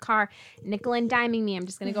this old car nickel and diming me. I'm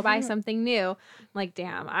just going to go buy something new. I'm like,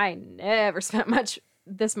 damn, I never spent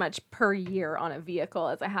this much per year on a vehicle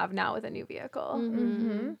as I have now with a new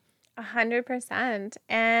vehicle. 100%.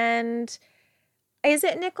 And is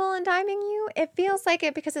it nickel and diming you? It feels like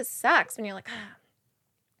it because it sucks when you're like,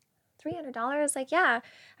 $300. Like, yeah,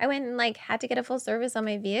 I went and like had to get a full service on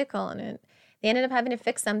my vehicle, and they ended up having to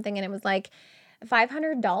fix something, and it was like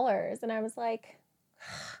 $500. And I was like,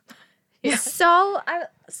 I'm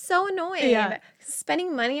so annoyed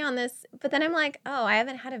spending money on this. But then I'm like, oh, I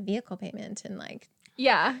haven't had a vehicle payment in like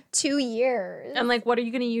 2 years. And like, what are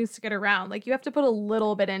you going to use to get around? Like, you have to put a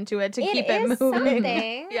little bit into it to keep it moving.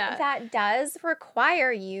 Something that does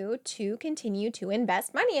require you to continue to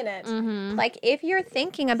invest money in it. Like, if you're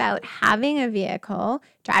thinking about having a vehicle,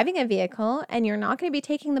 driving a vehicle, and you're not going to be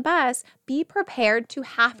taking the bus, be prepared to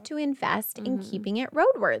have to invest in keeping it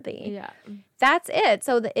roadworthy. Yeah. That's it.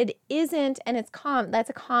 So it isn't, and that's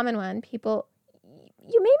a common one. People,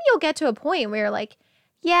 you'll get to a point where you're like,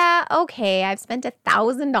 yeah, okay, I've spent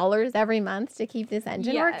 $1,000 every month to keep this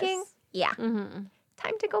engine working. Yeah.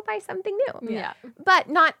 Time to go buy something new. Yeah. But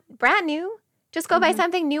not brand new. Just go buy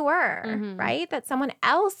something newer, right? That someone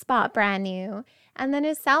else bought brand new and then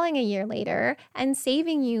is selling a year later and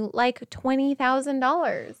saving you like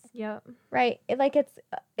 $20,000. Yep. Right?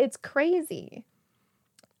 It's crazy.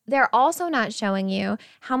 They're also not showing you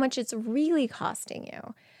how much it's really costing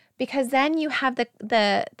you, because then you have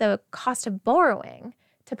the cost of borrowing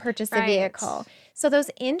to purchase a vehicle. So those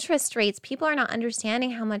interest rates, people are not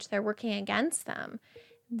understanding how much they're working against them.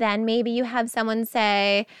 Then maybe you have someone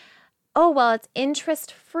say, oh, well, it's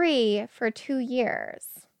interest free for 2 years.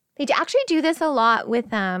 They actually do this a lot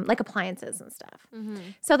with like appliances and stuff.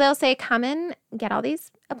 So they'll say, come and get all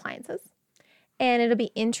these appliances and it'll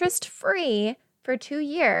be interest free for 2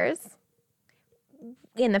 years.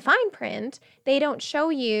 In the fine print, they don't show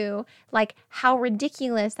you like how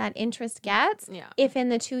ridiculous that interest gets if in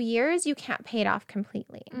the 2 years you can't pay it off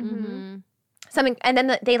completely. Something, and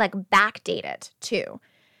then they like backdate it too.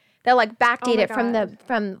 They'll like backdate it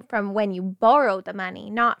from when you borrowed the money,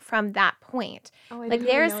 not from that point. Oh, I like didn't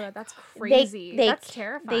even know that. That's crazy. That's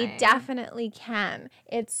terrifying. They definitely can.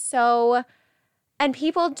 It's so, and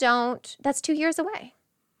people don't. That's 2 years away.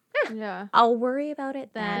 Yeah. I'll worry about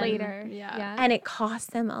it then. Later. Yeah. And it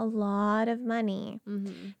costs them a lot of money.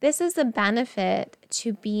 This is a benefit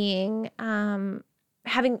to being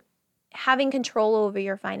having control over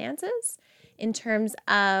your finances in terms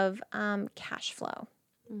of cash flow.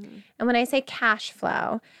 And when I say cash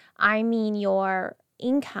flow, I mean your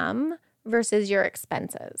income versus your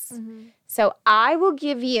expenses. So I will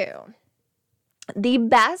give you the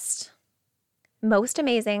best, most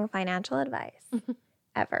amazing financial advice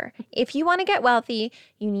ever. If you want to get wealthy,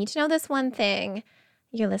 you need to know this one thing.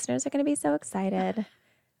 Your listeners are going to be so excited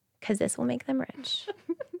because this will make them rich.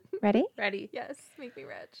 Ready? Ready. Yes. Make me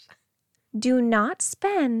rich. Do not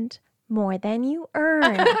spend more than you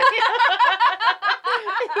earn.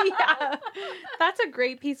 Yeah. That's a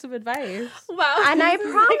great piece of advice. Wow. And I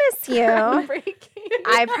promise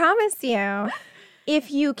you,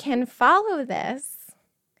 if you can follow this,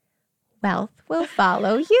 wealth will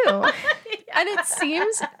follow you. And it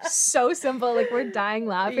seems so simple, like we're dying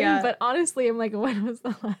laughing, but honestly, I'm like, when was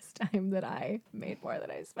the last time that I made more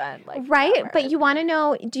than I spent? Like, right? never. But do you want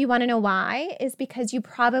to know why? Is because you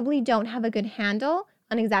probably don't have a good handle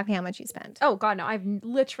on exactly how much you spend. Oh God, no, I've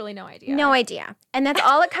literally no idea. No idea. And that's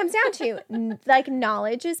all it comes down to. Like,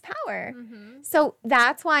 knowledge is power. So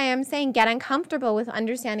that's why I'm saying get uncomfortable with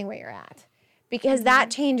understanding where you're at, because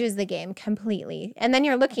that changes the game completely. And then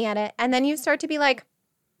you're looking at it and then you start to be like,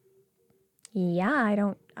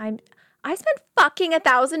 yeah, I spent fucking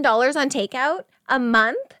 $1,000 on takeout a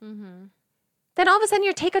month. Then all of a sudden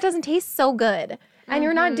your takeout doesn't taste so good and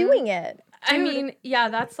you're not doing it. I mean, yeah,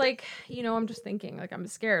 that's like, I'm just thinking, like, I'm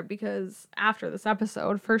scared because after this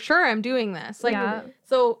episode, for sure, I'm doing this. Like,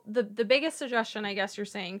 so the biggest suggestion, I guess you're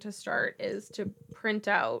saying to start is to print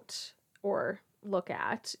out or look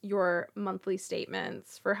at your monthly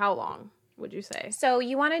statements for how long, would you say? So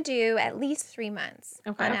you want to do at least 3 months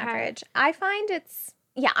on average. I find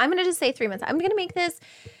I'm going to just say 3 months. I'm going to make this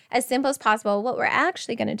as simple as possible. What we're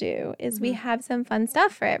actually going to do is we have some fun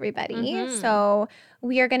stuff for everybody. So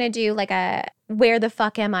we are going to do like a where the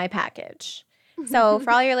fuck am I package. So for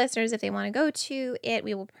all your listeners, if they want to go to it,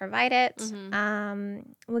 we will provide it.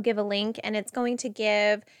 We'll give a link, and it's going to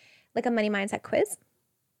give like a money mindset quiz.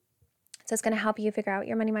 So it's going to help you figure out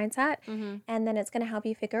your money mindset. And then it's going to help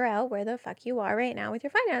you figure out where the fuck you are right now with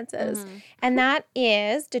your finances. And that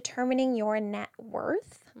is determining your net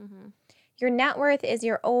worth. Your net worth is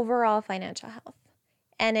your overall financial health.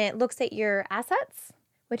 And it looks at your assets,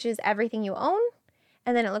 which is everything you own.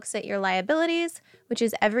 And then it looks at your liabilities, which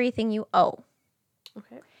is everything you owe.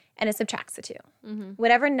 Okay. And it subtracts the two.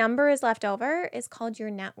 Whatever number is left over is called your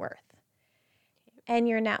net worth. And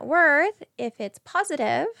your net worth, if it's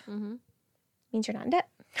positive, means you're not in debt.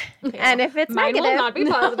 And if it's Mine negative, will not be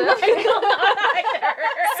positive.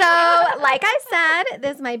 so like I said,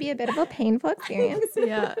 this might be a bit of a painful experience.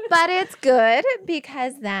 Yeah. But it's good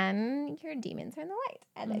because then your demons are in the light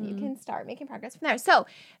and then you can start making progress from there. So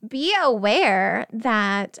be aware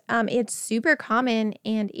that it's super common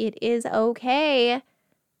and it is okay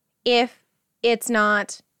if it's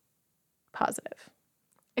not positive.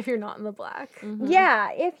 If you're not in the black. Yeah,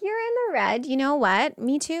 if you're in the red, you know what?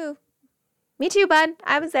 Me too. Me too, bud.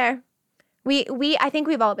 I was there. I think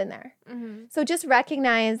we've all been there. So just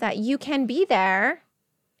recognize that you can be there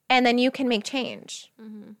and then you can make change.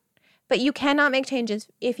 But you cannot make changes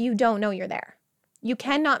if you don't know you're there. You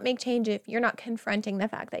cannot make change if you're not confronting the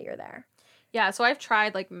fact that you're there. Yeah, so I've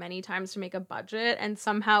tried like many times to make a budget and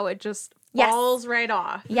somehow it just Yes. falls right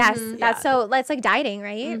off. Yes, that's so that's like dieting,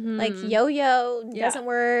 right? Like yo-yo doesn't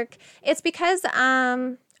work. It's because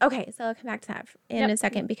okay, so I'll come back to that in a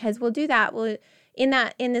second because we'll do that. We'll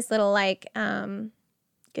in this little like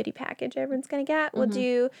goodie package everyone's gonna get. We'll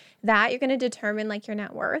do that. You're gonna determine like your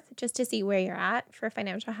net worth just to see where you're at for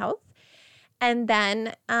financial health. And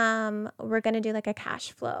then we're gonna do like a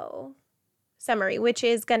cash flow summary, which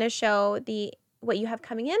is gonna show what you have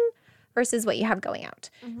coming in versus what you have going out.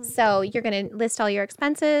 So you're going to list all your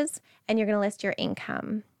expenses and you're going to list your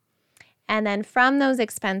income. And then from those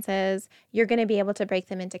expenses, you're going to be able to break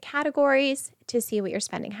them into categories to see what your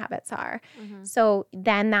spending habits are. So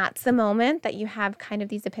then that's the moment that you have kind of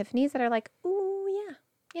these epiphanies that are like, ooh,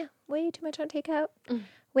 yeah, way too much on takeout,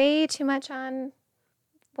 way too much on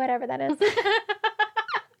whatever that is.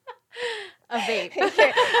 A vape.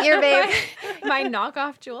 Your vape. My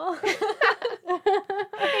knockoff Jewel.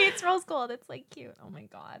 It's rose gold. It's like cute. Oh my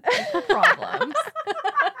god. Like, problems.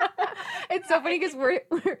 It's so funny because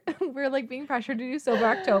we're like being pressured to do Sober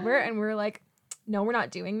October, and we're like, no, we're not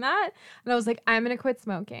doing that. And I was like, I'm gonna quit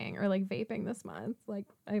smoking or like vaping this month. Like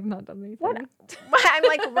I have not done anything. I'm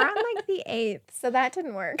like, we're on like the 8th, so that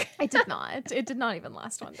didn't work. I did not. It did not even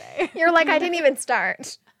last one day. You're like, I didn't even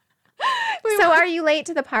start. So are you late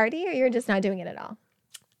to the party or you're just not doing it at all?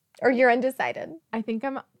 Or you're undecided? I think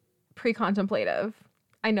I'm pre-contemplative.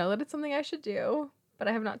 I know that it's something I should do, but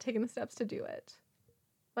I have not taken the steps to do it.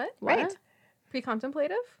 What? Right.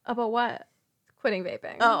 Pre-contemplative? About what? Quitting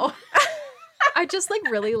vaping. Oh. I just like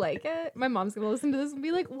really like it. My mom's gonna listen to this and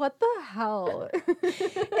be like, what the hell?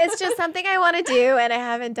 It's just something I want to do and I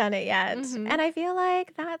haven't done it yet. And I feel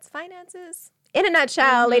like that's finances. In a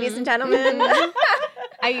nutshell, ladies and gentlemen.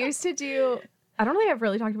 I used to do, I don't think I've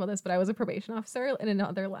really talked about this, but I was a probation officer in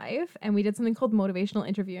another life. And we did something called motivational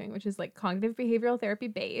interviewing, which is like cognitive behavioral therapy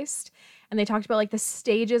based. And they talked about like the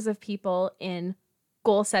stages of people in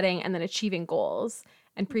goal setting and then achieving goals.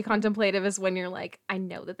 And pre-contemplative is when you're like, I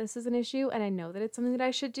know that this is an issue and I know that it's something that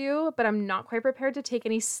I should do, but I'm not quite prepared to take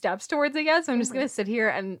any steps towards it yet. So I'm just going to sit here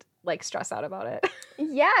and like stress out about it.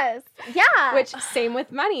 Yes. Yeah. Which same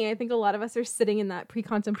with money. I think a lot of us are sitting in that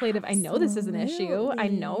pre-contemplative. I know this is an issue. I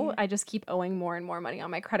know I just keep owing more and more money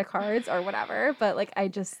on my credit cards or whatever. But like, I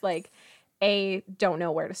just like, A, don't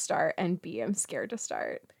know where to start, and B, I'm scared to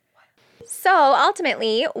start. So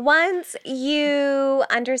ultimately, once you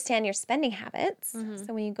understand your spending habits,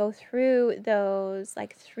 so when you go through those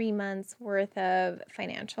like 3 months worth of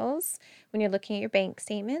financials, when you're looking at your bank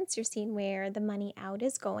statements, you're seeing where the money out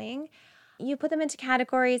is going. You put them into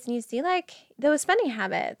categories and you see like those spending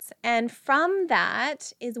habits. And from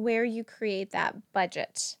that is where you create that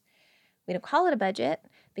budget. We don't call it a budget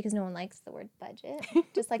because no one likes the word budget,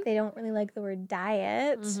 just like they don't really like the word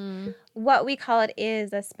diet. What we call it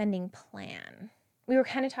is a spending plan. We were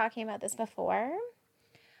kind of talking about this before.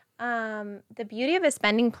 The beauty of a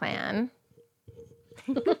spending plan,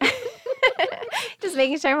 just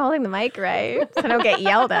making sure I'm holding the mic right so I don't get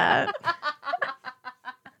yelled at.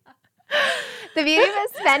 The beauty of a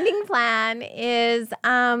spending plan is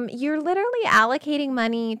you're literally allocating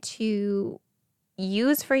money to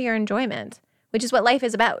use for your enjoyment, which is what life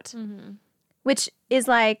is about, which is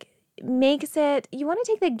like makes it, you want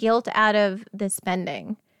to take the guilt out of the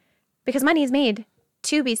spending because money is made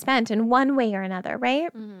to be spent in one way or another,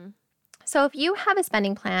 right? So if you have a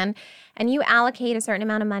spending plan and you allocate a certain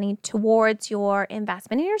amount of money towards your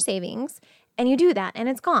investment in your savings and you do that and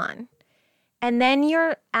it's gone, and then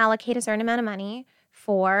you allocate a certain amount of money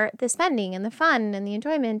for the spending and the fun and the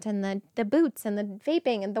enjoyment and the boots and the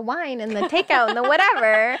vaping and the wine and the takeout and the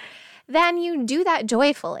whatever, then you do that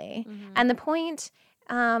joyfully. And the point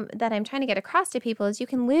that I'm trying to get across to people is you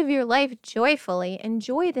can live your life joyfully,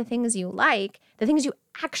 enjoy the things you like, the things you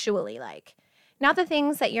actually like, not the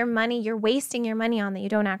things that you're wasting your money on that you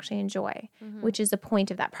don't actually enjoy, which is the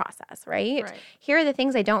point of that process, right? Here are the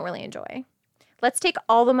things I don't really enjoy. Let's take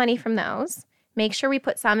all the money from those, make sure we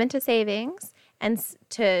put some into savings and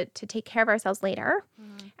to take care of ourselves later.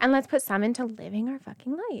 And let's put some into living our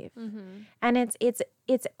fucking life. And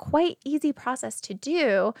it's quite easy process to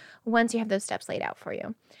do once you have those steps laid out for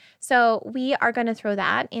you. So we are going to throw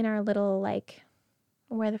that in our little like,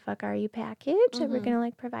 where the fuck are you package that we're going to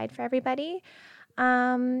like provide for everybody.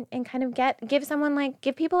 And kind of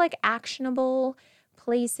give people like actionable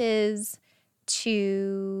places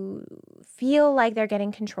to feel like they're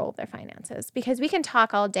getting control of their finances, because we can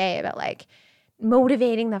talk all day about like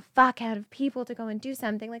motivating the fuck out of people to go and do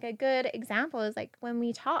something. Like a good example is like when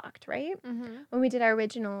we talked, right? When we did our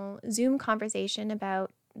original Zoom conversation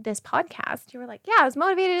about this podcast, you were like, yeah, I was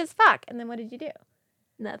motivated as fuck. And then what did you do?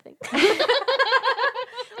 Nothing.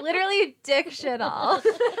 Literally dick shit all.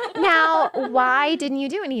 Now, why didn't you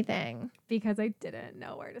do anything? Because I didn't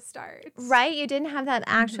know where to start. Right? You didn't have that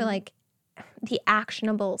actual like the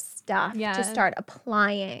actionable stuff to start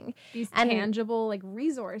applying. These tangible like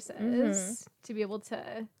resources to be able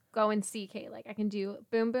to go and see, okay, like I can do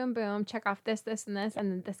boom, boom, boom, check off this, this, and this,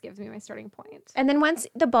 and then this gives me my starting point. And then once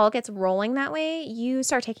the ball gets rolling that way, you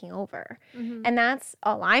start taking over. And that's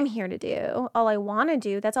all I'm here to do. All I want to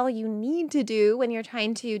do. That's all you need to do when you're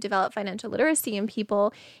trying to develop financial literacy in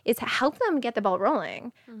people, is to help them get the ball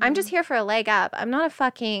rolling. I'm just here for a leg up. I'm not a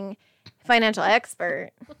fucking financial expert.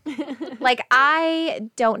 Like, I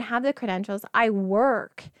don't have the credentials. I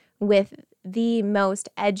work with the most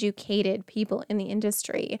educated people in the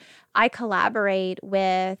industry. I collaborate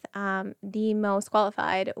with the most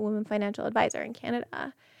qualified women financial advisor in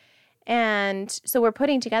Canada. And so we're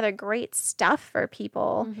putting together great stuff for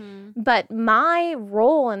people. But my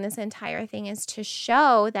role in this entire thing is to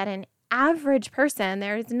show that an average person,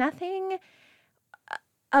 there's nothing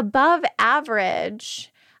above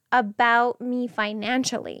average about me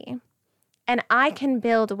financially. And I can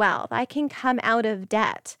build wealth. I can come out of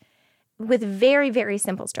debt with very, very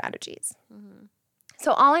simple strategies.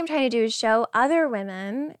 So all I'm trying to do is show other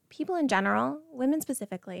women, people in general, women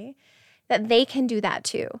specifically, that they can do that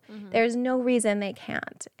too. There's no reason they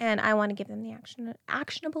can't. And I want to give them the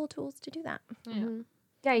actionable tools to do that.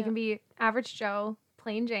 Yeah, you can be average Joe,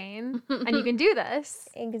 plain Jane, and you can do this.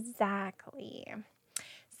 Exactly.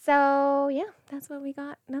 So yeah, that's what we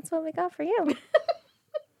got. That's what we got for you.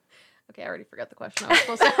 Okay, I already forgot the question I was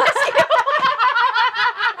supposed to ask you.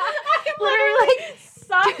 Literally like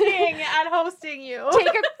Sucking at hosting you.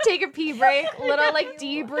 take a pee break, little like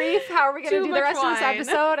debrief. How are we gonna Too do the rest much of this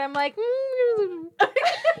wine. episode? I'm like, Yeah.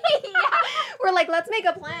 We're like, let's make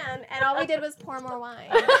a plan. And all we did was pour more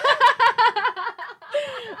wine.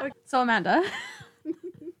 So Amanda,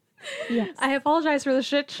 Yes. I apologize for the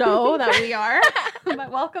shit show that we are,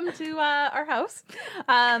 but welcome to our house.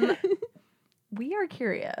 We are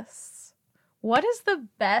curious, what is the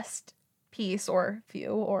best piece or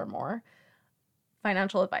few or more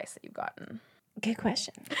financial advice that you've gotten? Good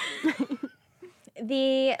question.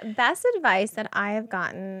 The best advice that I have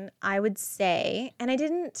gotten, I would say, and I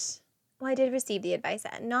did receive the advice,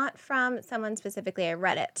 not from someone specifically. I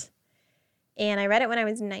read it. And I read it when I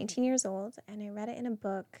was 19 years old, and I read it in a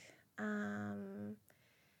book.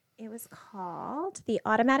 It was called The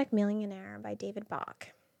Automatic Millionaire by David Bach.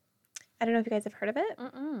 I don't know if you guys have heard of it.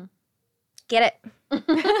 Get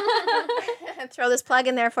it. Throw this plug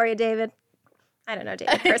in there for you, David. I don't know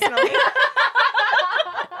David personally.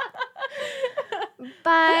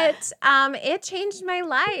 But it changed my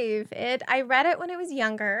life. I read it when I was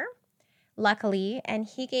younger, luckily, and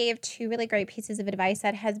he gave 2 really great pieces of advice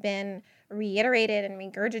that has been reiterated and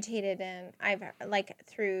regurgitated, and I've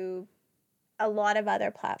through a lot of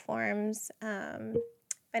other platforms,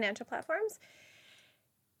 financial platforms.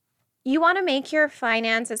 You want to make your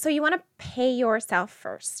finances, so you want to pay yourself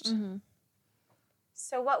first.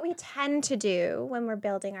 So what we tend to do when we're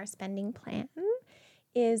building our spending plan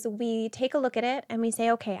is we take a look at it and we say,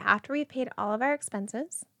 okay, after we've paid all of our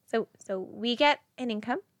expenses, so we get an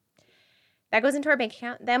income that goes into our bank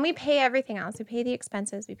account, then we pay everything else. We pay the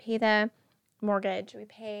expenses, we pay the mortgage, we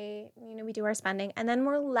pay, we do our spending, and then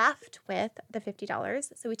we're left with the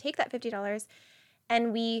 $50. So we take that $50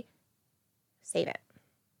 and we save it.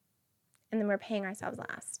 And then we're paying ourselves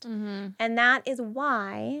last. And that is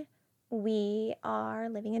why we are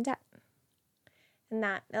living in debt. And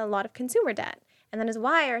that a lot of consumer debt. And that is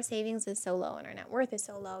why our savings is so low and our net worth is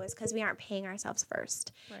so low, is because we aren't paying ourselves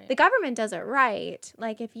first. Right. The government does it right.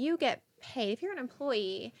 Like if you get paid, if you're an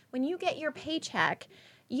employee, when you get your paycheck,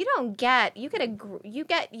 you get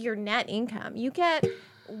your net income. You get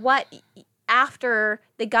what after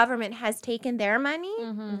the government has taken their money,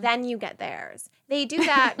 then you get theirs. They do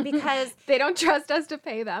that because They don't trust us to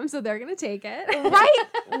pay them, so they're gonna take it.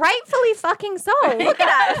 rightfully fucking so. Look at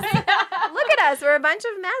us. Look at us. We're a bunch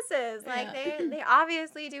of messes. Like they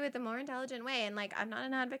obviously do it the more intelligent way. And like, I'm not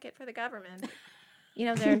an advocate for the government. You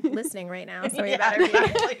know, they're listening right now, so you better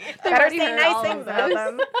better say heard nice all things of about this.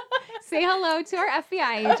 them. Say hello to our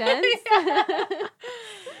FBI agents.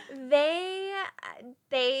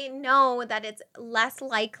 They know that it's less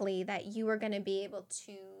likely that you are going to be able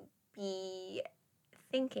to be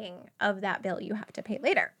thinking of that bill you have to pay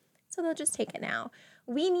later. So they'll just take it now.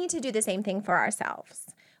 We need to do the same thing for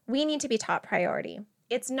ourselves. We need to be top priority.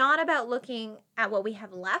 It's not about looking at what we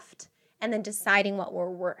have left and then deciding what we're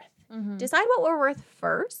worth. Decide what we're worth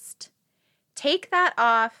first. Take that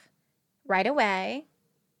off right away.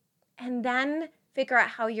 And then figure out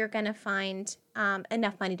how you're going to find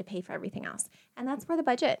enough money to pay for everything else. And that's where the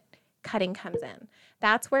budget cutting comes in.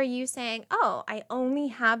 That's where you saying, oh, I only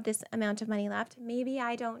have this amount of money left. Maybe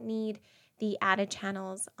I don't need the added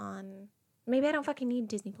channels on, maybe I don't fucking need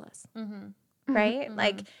Disney Plus. Right?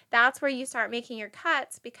 Like that's where you start making your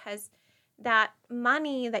cuts because that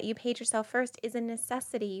money that you paid yourself first is a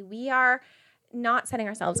necessity. We are not setting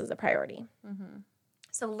ourselves as a priority.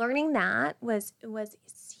 So learning that was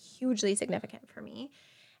hugely significant for me.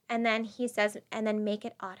 And then he says, and then make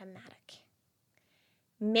it automatic.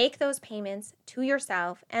 Make those payments to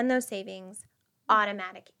yourself and those savings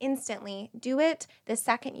automatic, instantly. Do it the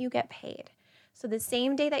second you get paid. So the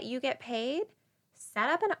same day that you get paid, set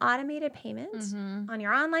up an automated payment on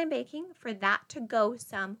your online banking for that to go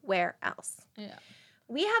somewhere else. Yeah.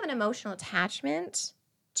 We have an emotional attachment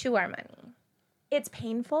to our money. It's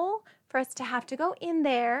painful for us to have to go in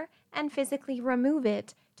there and physically remove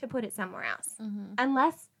it to put it somewhere else.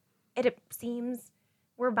 Unless it seems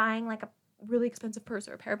we're buying like a really expensive purse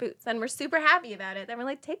or a pair of boots and we're super happy about it. Then we're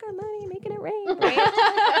like, take our money, making it rain,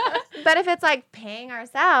 right? But if it's like paying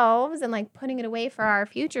ourselves and like putting it away for our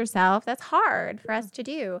future self, that's hard for us to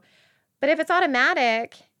do. But if it's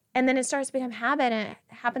automatic and then it starts to become habit and it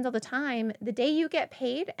happens all the time, the day you get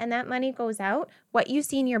paid and that money goes out, what you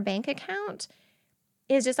see in your bank account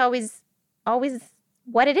is just always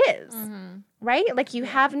what it is, right? Like you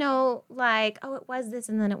have no like, oh, it was this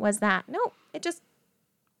and then it was that. No, it just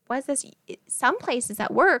was this. Some places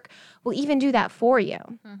at work will even do that for you.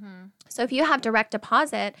 So if you have direct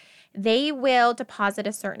deposit, they will deposit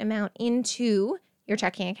a certain amount into your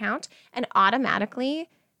checking account and automatically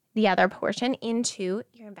the other portion into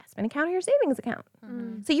your investment account or your savings account.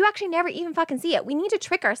 So you actually never even fucking see it. We need to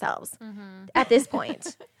trick ourselves at this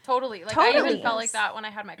point. Totally. Like I Totally. even felt like that when I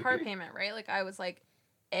had my car payment, right? Like I was like,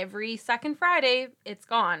 every second Friday, it's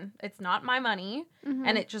gone. It's not my money.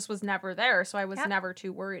 And it just was never there. So I was never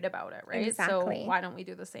too worried about it, right? Exactly. So why don't we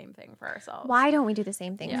do the same thing for ourselves? Why don't we do the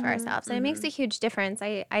same thing Yeah. for ourselves? And it makes a huge difference.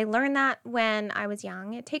 I learned that when I was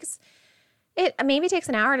young. It maybe takes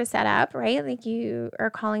an hour to set up, right? Like you are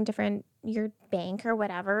calling your bank or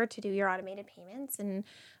whatever to do your automated payments and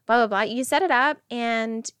blah, blah, blah. You set it up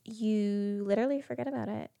and you literally forget about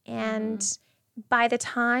it. And by the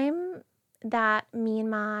time that me and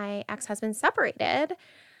my ex-husband separated,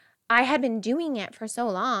 I had been doing it for so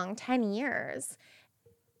long, 10 years,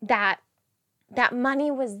 that money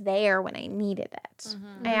was there when I needed it.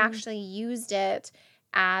 I actually used it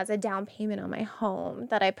as a down payment on my home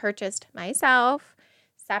that I purchased myself,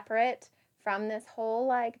 separate from this whole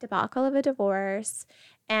like debacle of a divorce.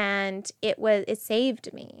 And it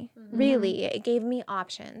saved me, really. It gave me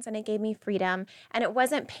options and it gave me freedom and it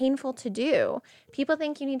wasn't painful to do. People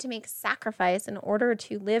think you need to make sacrifice in order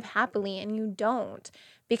to live happily and you don't.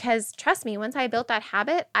 Because trust me, once I built that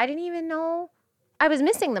habit, I didn't even know I was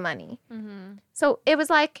missing the money. So it was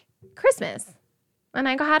like Christmas and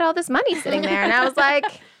I had all this money sitting there and I was like,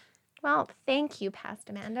 well, thank you, past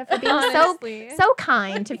Amanda, for being so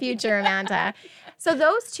kind to future Amanda. So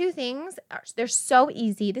those two things, they're so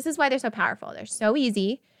easy. This is why they're so powerful. They're so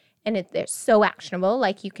easy and they're so actionable.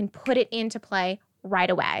 Like you can put it into play right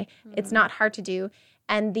away. It's not hard to do.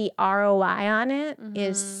 And the ROI on it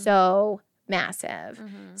is so massive.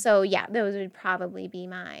 So yeah, those would probably be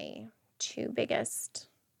my two biggest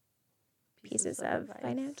pieces of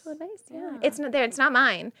financial advice. Yeah. It's not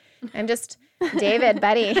mine. I'm just David,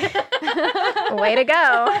 buddy. Way to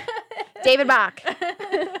go. David Bach.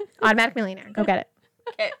 Automatic Millionaire. Go get it.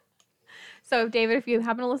 Okay. So, David, if you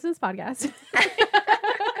happen to listen to this podcast,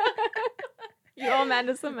 you owe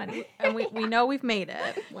Amanda some money. And we know we've made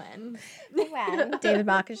it when. David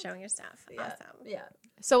Bach is showing your stuff. Awesome. Yeah.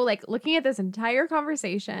 So, like, looking at this entire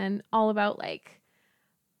conversation, all about like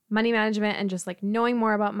money management and just like knowing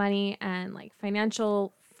more about money and like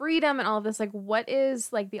financial freedom and all of this, like what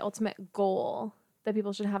is like the ultimate goal that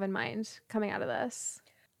people should have in mind coming out of this?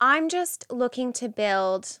 I'm just looking to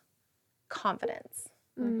build confidence.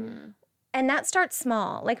 And that starts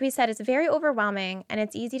small. Like we said, it's very overwhelming and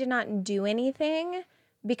it's easy to not do anything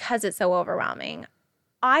because it's so overwhelming.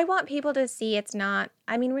 I want people to see it's not,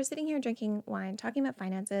 I mean, we're sitting here drinking wine, talking about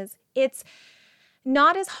finances. It's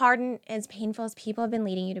not as hard and as painful as people have been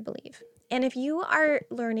leading you to believe. And if you are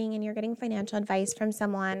learning and you're getting financial advice from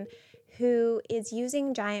someone who is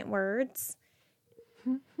using giant words,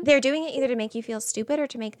 they're doing it either to make you feel stupid or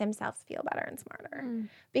to make themselves feel better and smarter.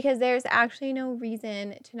 Because there's actually no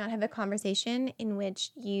reason to not have a conversation in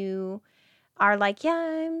which you are like,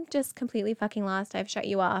 yeah, I'm just completely fucking lost. I've shut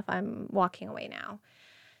you off. I'm walking away now.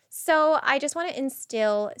 So I just want to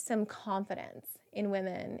instill some confidence in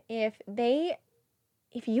women.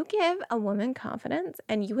 If you give a woman confidence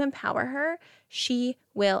and you empower her, she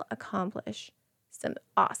will accomplish some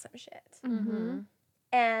awesome shit.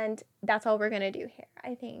 And that's all we're going to do here.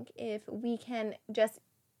 I think if we can just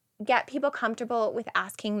get people comfortable with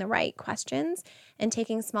asking the right questions and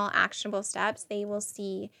taking small actionable steps, they will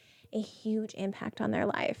see a huge impact on their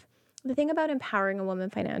life. The thing about empowering a woman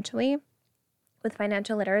financially with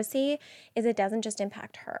financial literacy is it doesn't just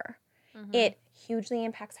impact her. It hugely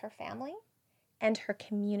impacts her family and her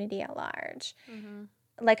community at large.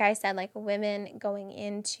 Like I said, like women going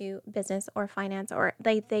into business or finance, or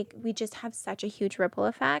we just have such a huge ripple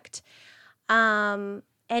effect. And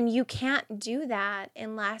you can't do that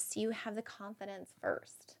unless you have the confidence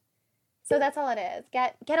first. So that's all it is.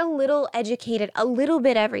 Get a little educated, a little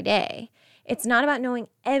bit every day. It's not about knowing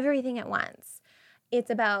everything at once. It's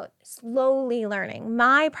about slowly learning.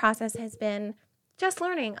 My process has been just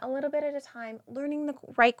learning a little bit at a time, learning the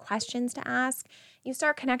right questions to ask. You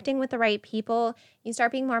start connecting with the right people. You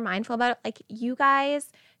start being more mindful about it. Like you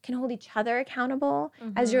guys can hold each other accountable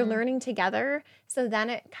as you're learning together. So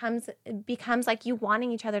then it becomes like you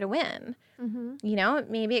wanting each other to win. You know,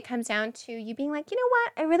 maybe it comes down to you being like, you know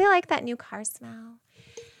what? I really like that new car smell.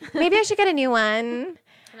 Maybe I should get a new one.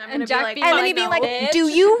 And Jack And then you'd be like, do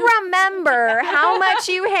you remember how much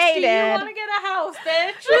you hated? Do you want to get a house,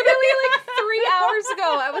 bitch? Literally like 3 hours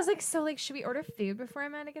ago. I was like, so like, should we order food before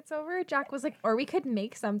Amanda gets over? Jack was like, or we could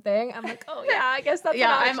make something. I'm like, oh yeah, I guess that's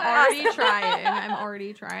I'm already trying. I'm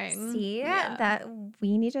already trying. See, that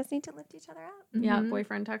we just need to lift each other up. Yeah,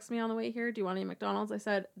 boyfriend texted me on the way here. Do you want any McDonald's? I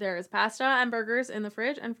said, there is pasta and burgers in the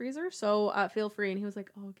fridge and freezer, so feel free. And he was like,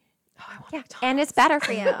 oh, okay. Oh, I want Yeah, and it's better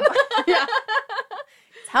for you. Yeah.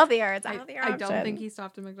 It's healthier. It's a healthier I option. don't think he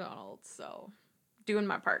stopped at McDonald's, so doing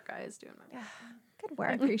my part, guys. Doing my part. Good work.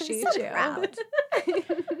 I appreciate So you. proud.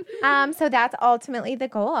 So that's ultimately the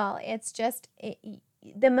goal. It's just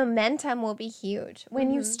the momentum will be huge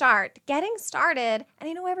when you start getting started. And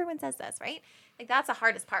I know everyone says this, right? Like that's the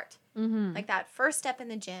hardest part. Like that first step in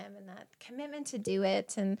the gym and that commitment to do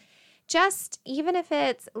it. And just even if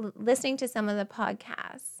it's listening to some of the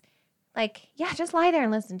podcasts, like, yeah, just lie there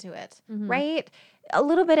and listen to it, right? A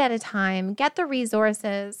little bit at a time. Get the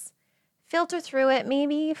resources. Filter through it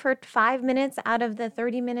maybe for 5 minutes out of the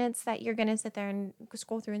 30 minutes that you're going to sit there and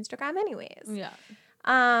scroll through Instagram anyways. Yeah.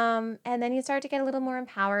 And then you start to get a little more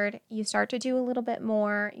empowered. You start to do a little bit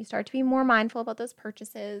more. You start to be more mindful about those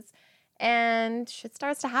purchases. And shit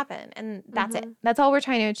starts to happen. And that's it. That's all we're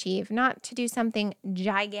trying to achieve. Not to do something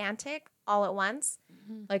gigantic all at once.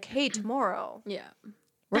 Like, hey, tomorrow. Yeah.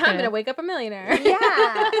 I'm gonna wake up a millionaire.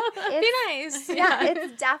 Yeah. Be nice. Yeah,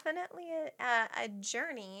 it's definitely a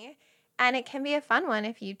journey. And it can be a fun one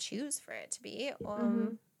if you choose for it to be.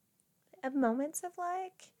 Of moments of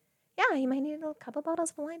like, yeah, you might need a couple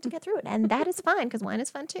bottles of wine to get through it. And that is fine because wine is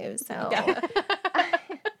fun too. So,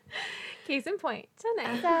 Case in point.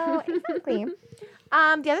 Tonight. so exactly. The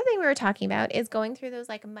other thing we were talking about is going through those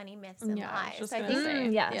like money myths in Yeah, I was lives. just I gonna think say.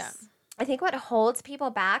 Yes. Yeah. I think what holds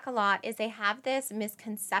people back a lot is they have this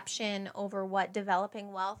misconception over what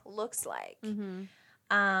developing wealth looks like.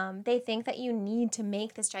 They think that you need to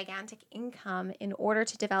make this gigantic income in order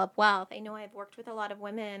to develop wealth. I know I've worked with a lot of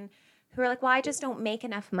women who are like, well, I just don't make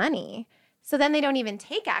enough money. So then they don't even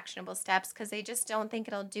take actionable steps because they just don't think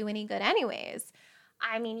it'll do any good anyways.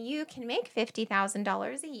 I mean, you can make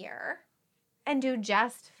 $50,000 a year and do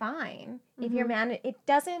just fine. If you're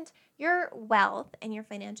your wealth and your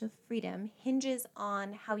financial freedom hinges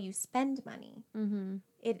on how you spend money.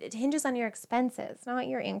 It hinges on your expenses, not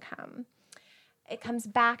your income. It comes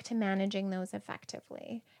back to managing those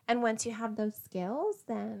effectively. And once you have those skills,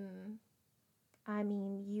 then, I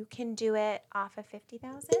mean, you can do it off of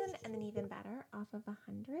 50,000 and then even better off of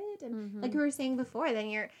 100. And like we were saying before, then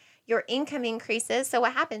your income increases. So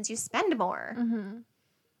what happens? You spend more.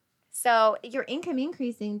 So Your income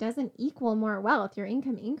increasing doesn't equal more wealth. Your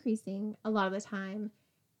income increasing a lot of the time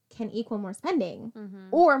can equal more spending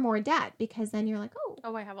or more debt, because then you're like,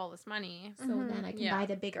 Oh, I have all this money. so then I can Yeah. buy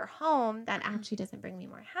the bigger home that actually doesn't bring me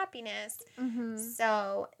more happiness.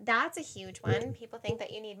 So that's a huge one. People think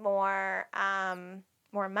that you need more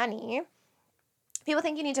money. People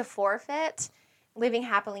think you need to forfeit living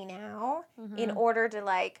happily now in order to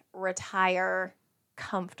like retire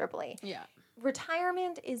comfortably. Yeah.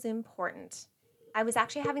 Retirement is important. I was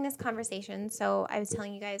actually having this conversation. So I was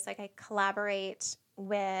telling you guys, like, I collaborate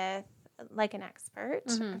with like an expert,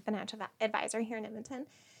 a financial advisor here in Edmonton.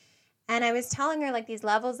 And I was telling her like these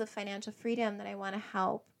levels of financial freedom that I want to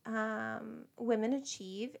help women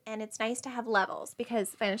achieve. And it's nice to have levels because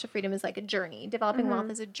financial freedom is like a journey. Developing wealth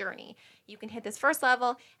is a journey. You can hit this first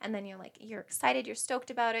level and then you're excited, you're stoked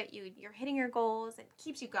about it, you're hitting your goals, it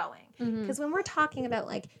keeps you going. Because when we're talking about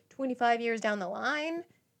like 25 years down the line,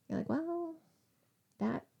 you're like, well,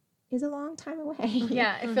 that is a long time away.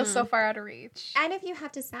 Yeah, it feels so far out of reach. And if you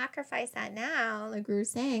have to sacrifice that now, like we were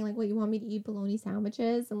saying, like, what, you want me to eat bologna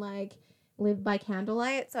sandwiches and like live by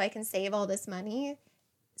candlelight so I can save all this money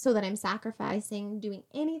so that I'm sacrificing doing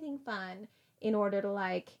anything fun in order to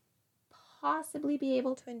like possibly be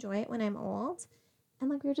able to enjoy it when I'm old? And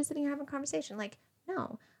like we were just sitting here having a conversation, like,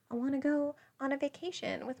 no, I want to go on a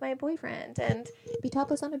vacation with my boyfriend and be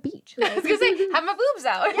topless on a beach. I was gonna say, have my boobs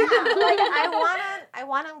out. Yeah, like I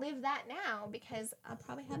wanna live that now because I'll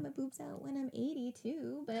probably have my boobs out when I'm 80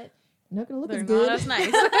 too, but I'm not gonna look They're as good. not as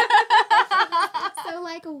nice. So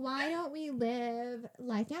like, why don't we live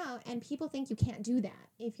life now? And people think you can't do that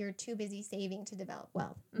if you're too busy saving to develop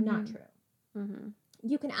wealth. Not true.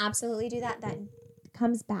 You can absolutely do that. That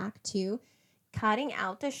comes back to cutting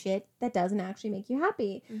out the shit that doesn't actually make you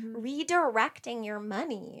happy. Redirecting your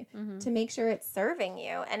money to make sure it's serving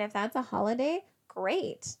you. And if that's a holiday,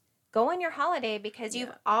 great. Go on your holiday because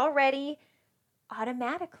you've already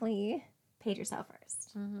automatically paid yourself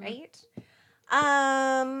first, right?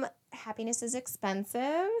 Happiness is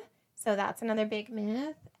expensive. So that's another big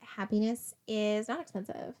myth. Happiness is not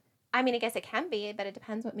expensive. I mean, I guess it can be, but it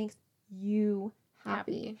depends what makes you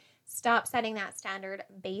happy. Stop setting that standard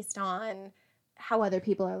based on how other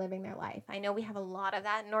people are living their life. I know we have a lot of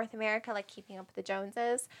that in North America, like keeping up with the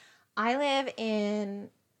Joneses. I live in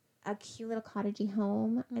a cute little cottagey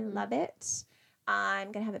home. I love it.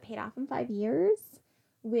 I'm going to have it paid off in 5 years,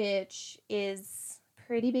 which is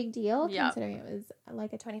pretty big deal considering it was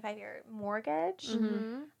like a 25-year mortgage.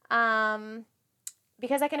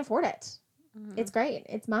 Because I can afford it. It's great.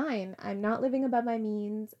 It's mine. I'm not living above my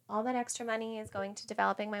means. All that extra money is going to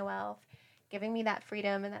developing my wealth, giving me that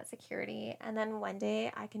freedom and that security. And then one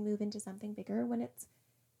day I can move into something bigger when it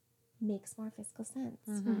makes more fiscal sense.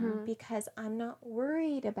 Because I'm not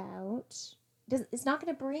worried about, it's not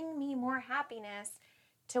going to bring me more happiness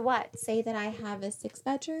to what? Say that I have a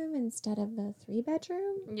 6-bedroom instead of a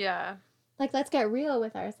 3-bedroom? Yeah. Like, let's get real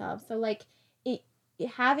with ourselves. So, like,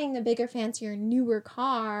 having a bigger, fancier, newer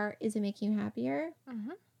car, is it making you happier?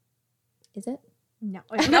 Is it? No.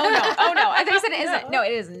 No. Oh, no. I think you said it isn't. No,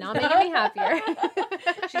 it is not making me happier.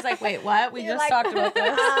 She's like, wait, what? We just talked about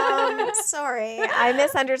this. Sorry, I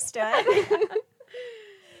misunderstood.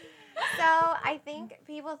 So I think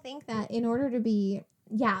people think That in order to be,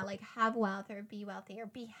 like, have wealth or be wealthy or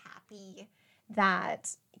be happy,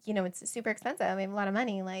 that, you know, it's super expensive. I have a lot of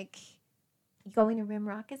money. Like, going to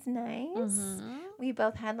Rimrock is nice. We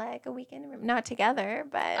both had like a weekend, not together,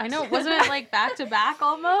 but I know. Wasn't it like back to back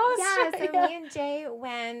almost? Yeah, so me and Jay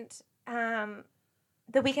went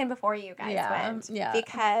the weekend before you guys went. Yeah.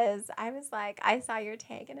 Because I was like, I saw your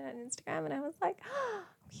tag in it on Instagram and I was like, oh,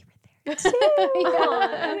 we were there too.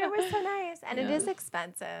 And it was so nice. And it is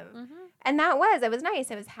expensive. And it was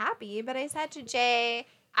nice. I was happy. But I said to Jay,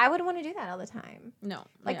 I wouldn't want to do that all the time. No.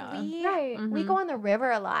 Like we go on the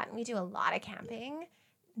river a lot and we do a lot of camping.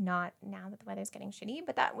 Not now that the weather's getting shitty,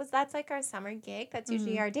 but that's like our summer gig. That's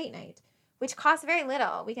usually our date night, which costs very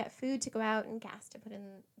little. We get food to go out and gas to put in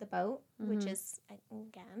the boat, which is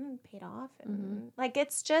again paid off. And like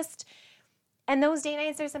it's just, and those date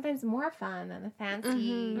nights are sometimes more fun than the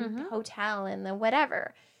fancy hotel and the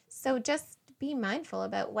whatever. So just be mindful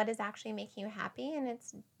about what is actually making you happy, and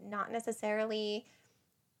it's not necessarily,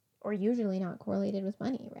 or usually not correlated with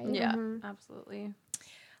money, right? Yeah, absolutely.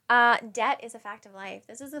 Debt is a fact of life.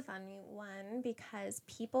 This is a funny one because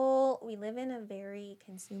we live in a very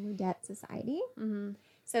consumer debt society.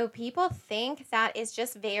 So people think that is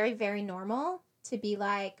just very, very normal to be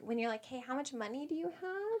like, when you're like, hey, how much money do you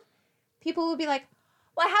have? People will be like,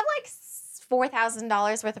 well, I have like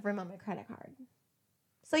 $4,000 worth of room on my credit card.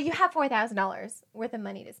 So you have $4,000 worth of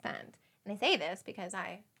money to spend. And I say this because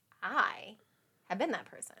I I have been that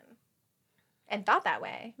person and thought that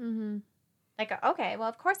way. Mm-hmm. Like, okay, well,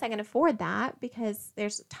 of course I can afford that because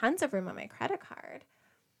there's tons of room on my credit card.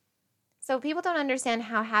 So people don't understand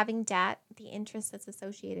how having debt, the interest that's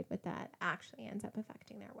associated with that, actually ends up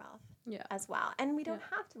affecting their wealth as well. And we don't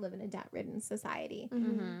have to live in a debt-ridden society.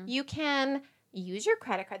 Mm-hmm. You can use your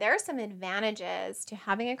credit card. There are some advantages to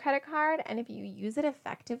having a credit card, and if you use it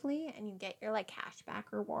effectively and you get your like cashback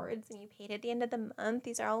rewards and you pay it at the end of the month,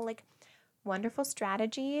 these are all like wonderful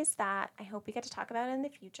strategies that I hope we get to talk about in the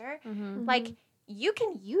future. Mm-hmm. Like, you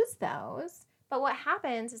can use those, but what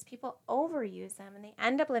happens is people overuse them and they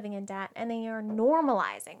end up living in debt, and they are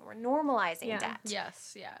normalizing. We're normalizing debt.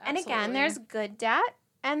 Yes. Yeah. And again, there's good debt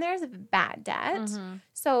and there's bad debt. Mm-hmm.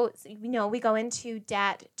 So, you know, we go into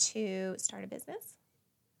debt to start a business.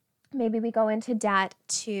 Maybe we go into debt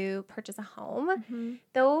to purchase a home. Mm-hmm.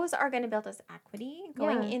 Those are going to build us equity.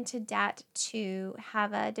 Going Yeah. into debt to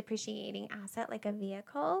have a depreciating asset like a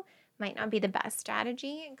vehicle might not be the best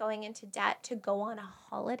strategy. Going into debt to go on a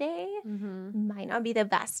holiday Mm-hmm. might not be the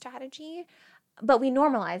best strategy. But we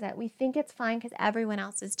normalize it. We think it's fine because everyone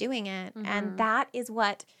else is doing it. Mhm. And that is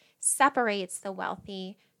what separates the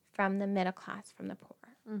wealthy from the middle class from the poor,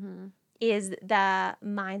 Mm-hmm. is the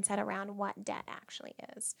mindset around what debt actually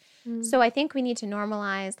is. Mm. So I think we need to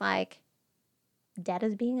normalize, like, debt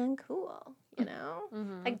is being uncool, you know?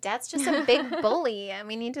 Mm-hmm. Like, debt's just a big bully, and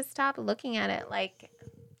we need to stop looking at it like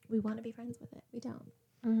we want to be friends with it. We don't.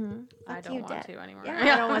 Mm-hmm. I Fuck don't you, want debt. to anymore. Yeah,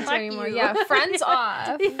 I don't want to Fuck anymore. you. Yeah, friends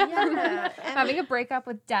off. Yeah. Having a breakup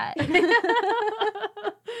with debt.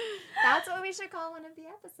 That's what we should call one of the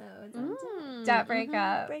episodes. on debt. Debt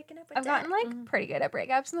breakup. Breaking up with I've debt. gotten like pretty good at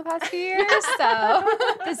breakups in the past few years, so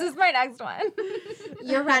this is my next one.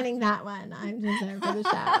 You're running that one. I'm just there for the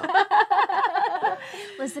show.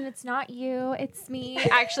 Listen, it's not you, it's me.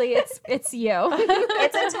 Actually, it's you.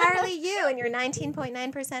 It's entirely you and your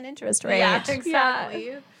 19.9% interest rate. Yeah,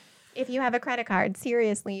 exactly. If you have a credit card,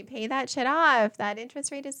 seriously, pay that shit off. That interest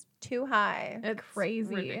rate is too high. It's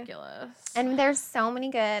crazy. Ridiculous. And there's so many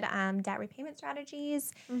good debt repayment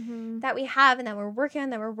strategies Mm-hmm. that we have and that we're working on,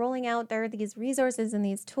 that we're rolling out. There are these resources and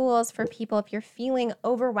these tools for people if you're feeling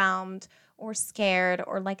overwhelmed or scared,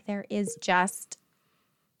 or like there is just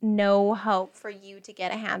no hope for you to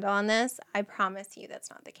get a handle on this. I promise you that's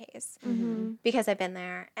not the case. Mm-hmm. Because I've been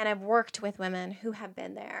there and I've worked with women who have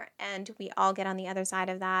been there, and we all get on the other side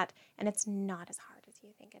of that, and it's not as hard as you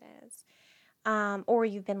think it is, or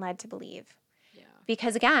you've been led to believe. Yeah.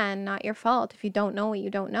 Because again, not your fault if you don't know what you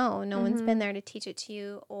don't know. No one's been there to teach it to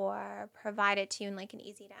you or provide it to you in like an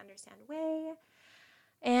easy to understand way,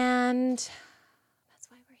 and that's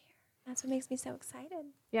why we're here. That's what makes me so excited.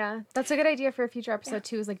 Yeah, that's a good idea for a future episode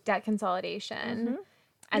too. Is like debt consolidation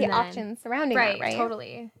and the then, options surrounding right, that, right?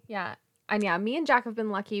 Totally. Yeah, and yeah, me and Jack have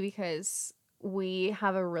been lucky because we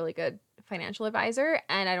have a really good financial advisor,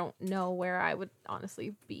 and I don't know where I would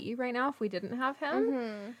honestly be right now if we didn't have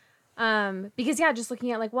him. Because yeah, just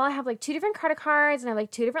looking at like, well, I have like 2 different credit cards and I have like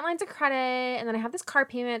 2 different lines of credit, and then I have this car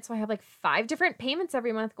payment, so I have like 5 different payments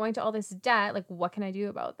every month going to all this debt. Like, what can I do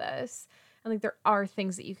about this? And like, there are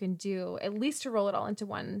things that you can do at least to roll it all into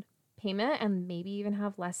one payment and maybe even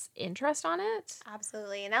have less interest on it.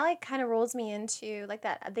 Absolutely. And that like kind of rolls me into like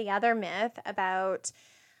that the other myth about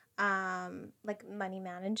like money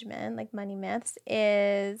management, like money myths,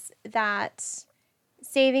 is that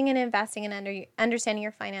saving and investing and understanding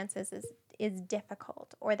your finances is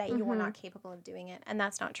difficult, or that you are not capable of doing it. And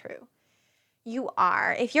that's not true. You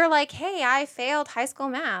are. If you're like, hey, I failed high school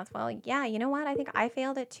math. Well, yeah, you know what? I think I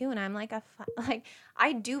failed it too. And I'm like,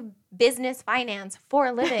 I do business finance for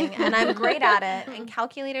a living and I'm great at it. And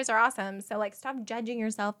calculators are awesome. So like, stop judging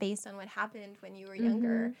yourself based on what happened when you were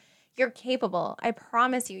younger. You're capable. I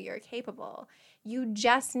promise you, you're capable. You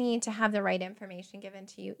just need to have the right information given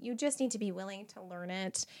to you. You just need to be willing to learn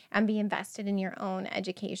it and be invested in your own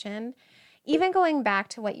education. Even going back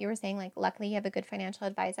to what you were saying, like, luckily you have a good financial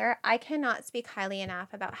advisor. I cannot speak highly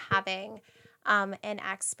enough about having an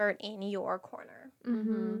expert in your corner.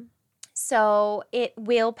 So it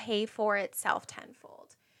will pay for itself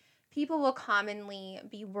tenfold. People will commonly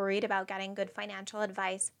be worried about getting good financial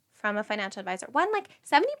advice from a financial advisor. One, like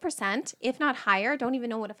 70%, if not higher, don't even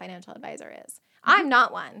know what a financial advisor is. I'm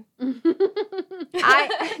not one.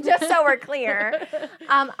 I just so we're clear,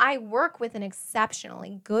 I work with an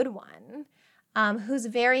exceptionally good one who's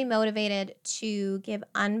very motivated to give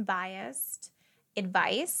unbiased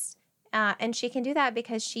advice. And she can do that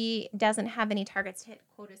because she doesn't have any targets to hit,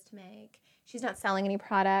 quotas to make. She's not selling any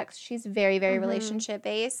products. She's very, very relationship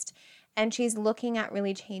based. And she's looking at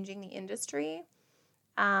really changing the industry.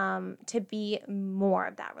 to be more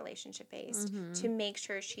of that relationship based, to make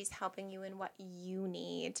sure she's helping you in what you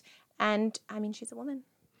need. And I mean, she's a woman.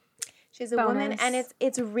 She's a woman, and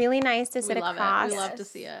it's really nice to sit across. We love to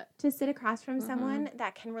see it. To sit across from someone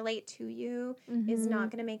that can relate to you is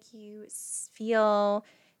not going to make you feel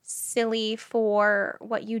silly for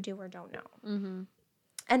what you do or don't know.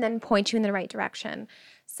 And then point you in the right direction.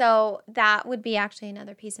 So that would be actually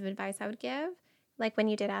another piece of advice I would give. Like when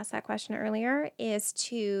you did ask that question earlier, is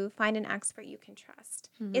to find an expert you can trust.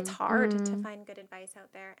 It's hard to find good advice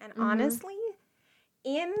out there. And honestly,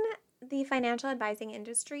 in the financial advising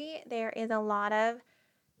industry, there is a lot of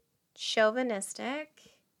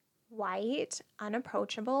chauvinistic, white,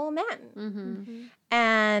 unapproachable men.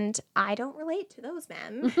 And I don't relate to those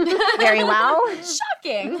men very well.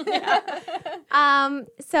 Shocking.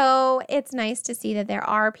 So it's nice to see that there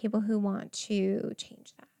are people who want to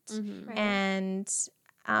change that. Right. And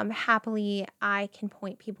happily, I can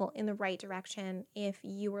point people in the right direction. If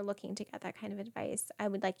you were looking to get that kind of advice, I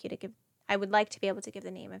would like to be able to give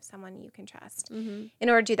the name of someone you can trust in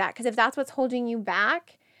order to do that. Because if that's what's holding you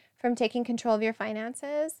back from taking control of your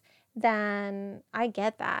finances, then I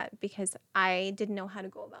get that, because I didn't know how to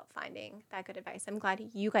go about finding that good advice. I'm glad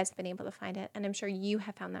you guys have been able to find it, and I'm sure you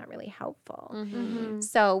have found that really helpful.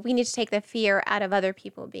 So we need to take the fear out of other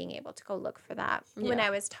people being able to go look for that. When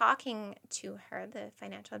I was talking to her, the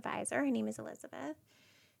financial advisor, her name is Elizabeth,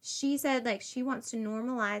 she said like she wants to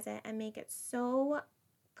normalize it and make it so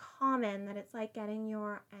common that it's like getting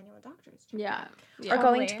your annual doctor's check. Or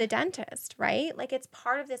going to the dentist, right? Like it's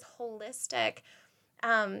part of this holistic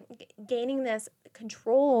gaining this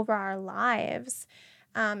control over our lives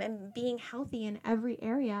and being healthy in every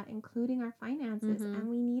area, including our finances. And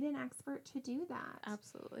we need an expert to do that.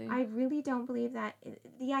 Absolutely. I really don't believe that.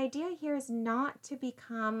 The idea here is not to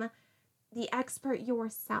become the expert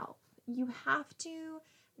yourself. You have to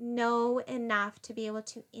know enough to be able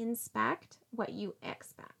to inspect what you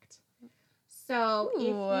expect. So if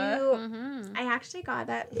you, I actually got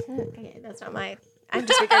that. Okay, that's not my. I'm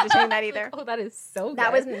just regurgitating that either. Oh, that is so good.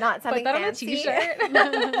 That was not something Put that fancy. on a t-shirt.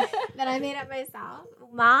 That I made up myself.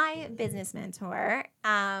 My business mentor,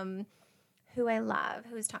 who I love,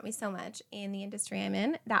 who has taught me so much in the industry I'm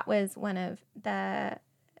in, that was one of the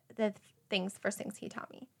first things he taught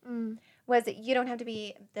me. Was that you don't have to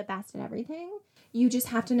be the best at everything. You just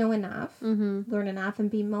have to know enough, learn enough, and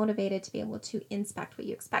be motivated to be able to inspect what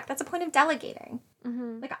you expect. That's a point of delegating.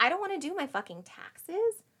 Like, I don't want to do my fucking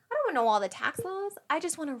taxes. I don't want to know all the tax laws. I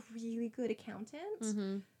just want a really good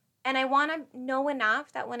accountant. And I want to know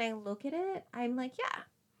enough that when I look at it, I'm like, yeah,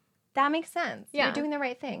 that makes sense. Yeah. You're doing the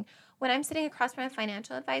right thing. When I'm sitting across from a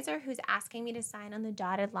financial advisor who's asking me to sign on the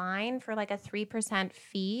dotted line for like a 3%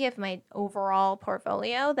 fee of my overall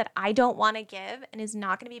portfolio that I don't want to give and is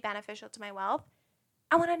not going to be beneficial to my wealth,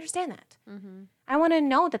 I want to understand that. I want to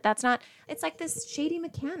know that that's not, it's like this shady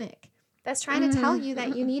mechanic that's trying to tell you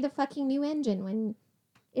that you need a fucking new engine when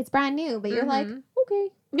it's brand new, but you're like, okay.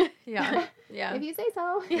 Yeah. If you say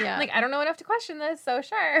so. Yeah. Like, I don't know enough to question this, so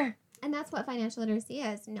sure. And that's what financial literacy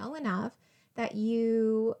is. Know enough that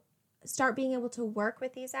you start being able to work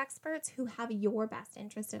with these experts who have your best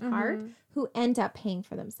interest at heart, who end up paying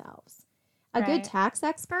for themselves. A good tax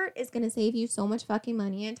expert is going to save you so much fucking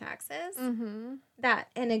money in taxes that,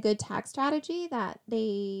 and a good tax strategy that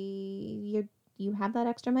you have that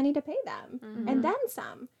extra money to pay them and then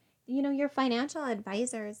some. You know, your financial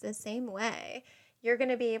advisor is the same way. You're going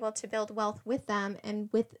to be able to build wealth with them, and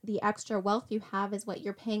with the extra wealth you have is what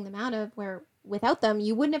you're paying them out of, where without them,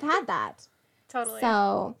 you wouldn't have had that. Totally.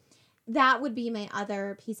 So that would be my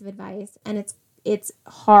other piece of advice. And it's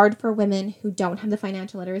hard for women who don't have the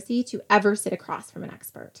financial literacy to ever sit across from an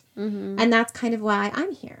expert. And that's kind of why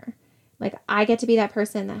I'm here. Like, I get to be that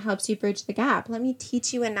person that helps you bridge the gap. Let me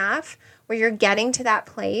teach you enough where you're getting to that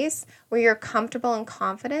place where you're comfortable and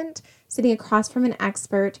confident sitting across from an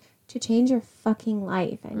expert to change your fucking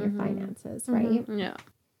life and your finances, right? Yeah.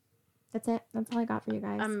 That's it. That's all I got for you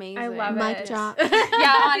guys. Amazing. I love Mic it. drop.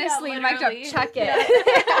 Yeah, honestly, mic drop. literally. Chuck it.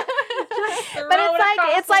 But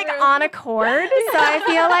it's like on a cord, so I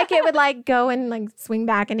feel like it would like go and like swing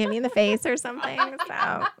back and hit me in the face or something.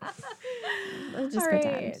 So let's just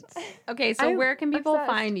pretend. Okay, so I'm where can people obsessed.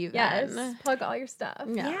 find you then? Yes, plug all your stuff.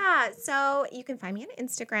 Yeah, so you can find me on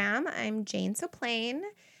Instagram. I'm Jane So Plain.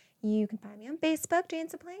 You can find me on Facebook, Jane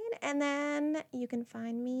So Plain, and then you can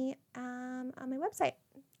find me on my website,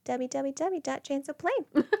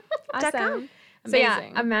 www.janesoplain.com. Awesome. So yeah,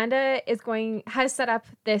 Amazing. Amanda has set up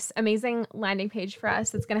this amazing landing page for us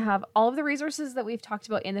that's going to have all of the resources that we've talked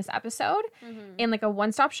about in this episode in like a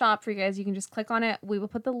one-stop shop for you guys. You can just click on it. We will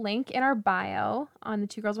put the link in our bio on the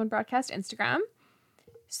Two Girls One Broadcast Instagram.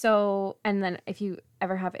 So, and then if you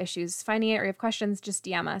ever have issues finding it or you have questions, just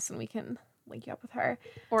DM us and we can link you up with her.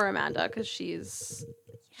 Or Amanda, because she's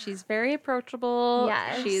very approachable.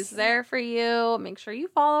 Yes. She's there for you. Make sure you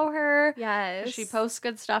follow her. Yes. She posts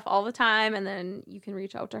good stuff all the time, and then you can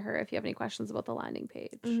reach out to her if you have any questions about the landing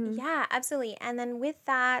page. Yeah, absolutely. And then with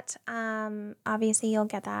that, obviously you'll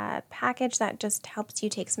get that package that just helps you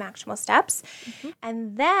take some actionable steps.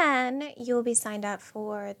 And then you'll be signed up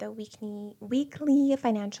for the weekly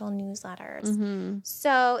financial newsletters.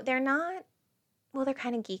 So they're not, well, they're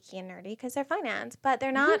kind of geeky and nerdy because they're finance, but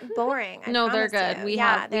they're not boring. I No, they're promise good. you. We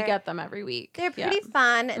get them every week. They're pretty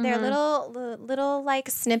fun. They're little like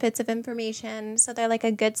snippets of information. So they're like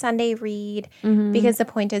a good Sunday read because the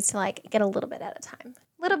point is to like get a little bit at a time.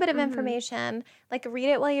 A little bit of information. Like read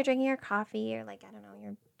it while you're drinking your coffee or like, I don't know,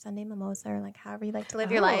 your Sunday mimosa or like however you like to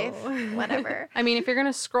live your life. Whatever. I mean, if you're going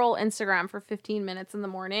to scroll Instagram for 15 minutes in the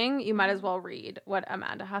morning, you might as well read what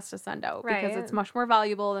Amanda has to send out because Right. it's much more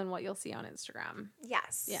valuable than what you'll see on Instagram.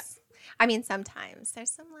 Yes. Yeah. I mean, sometimes there's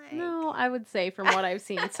some like. No, I would say from what I've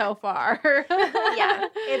seen so far. Yeah,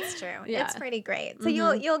 it's true. Yeah. It's pretty great. So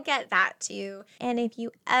you'll get that too. And if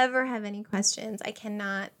you ever have any questions, I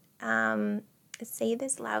cannot say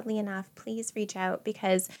this loudly enough. Please reach out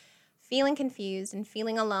because feeling confused and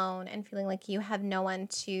feeling alone and feeling like you have no one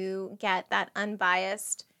to get that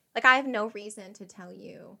unbiased, like I have no reason to tell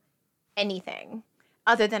you anything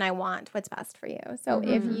other than I want what's best for you. So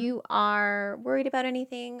if you are worried about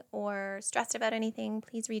anything or stressed about anything,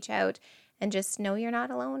 please reach out and just know you're not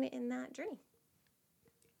alone in that journey.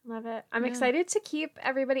 Love it. I'm excited to keep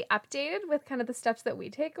everybody updated with kind of the steps that we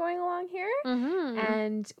take going along here.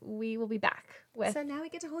 And we will be back with. So now we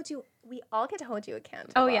all get to hold you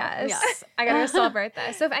accountable. Oh, yes. I got to celebrate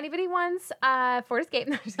this. So if anybody wants Ford Escape,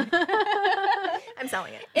 no, I'm just kidding. I'm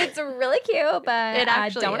selling it. It's really cute, but It I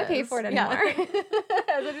actually don't want to pay is. for it Yeah. anymore.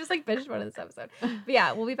 I just like binged one of this episode. But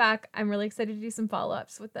yeah, we'll be back. I'm really excited to do some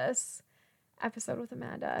follow-ups with this episode with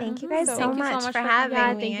Amanda. Thank you guys so, Thank you so much much for for- having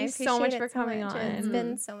yeah, me. thank I you so much appreciate for it so coming much. on. It's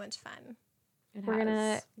been so much fun. We're going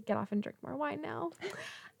to get off and drink more wine now.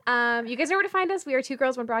 You guys know where to find us. We are Two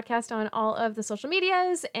Girls, One Broadcast on all of the social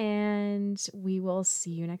medias, and we will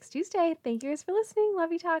see you next Tuesday. Thank you guys for listening.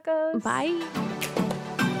 Love you, tacos. Bye.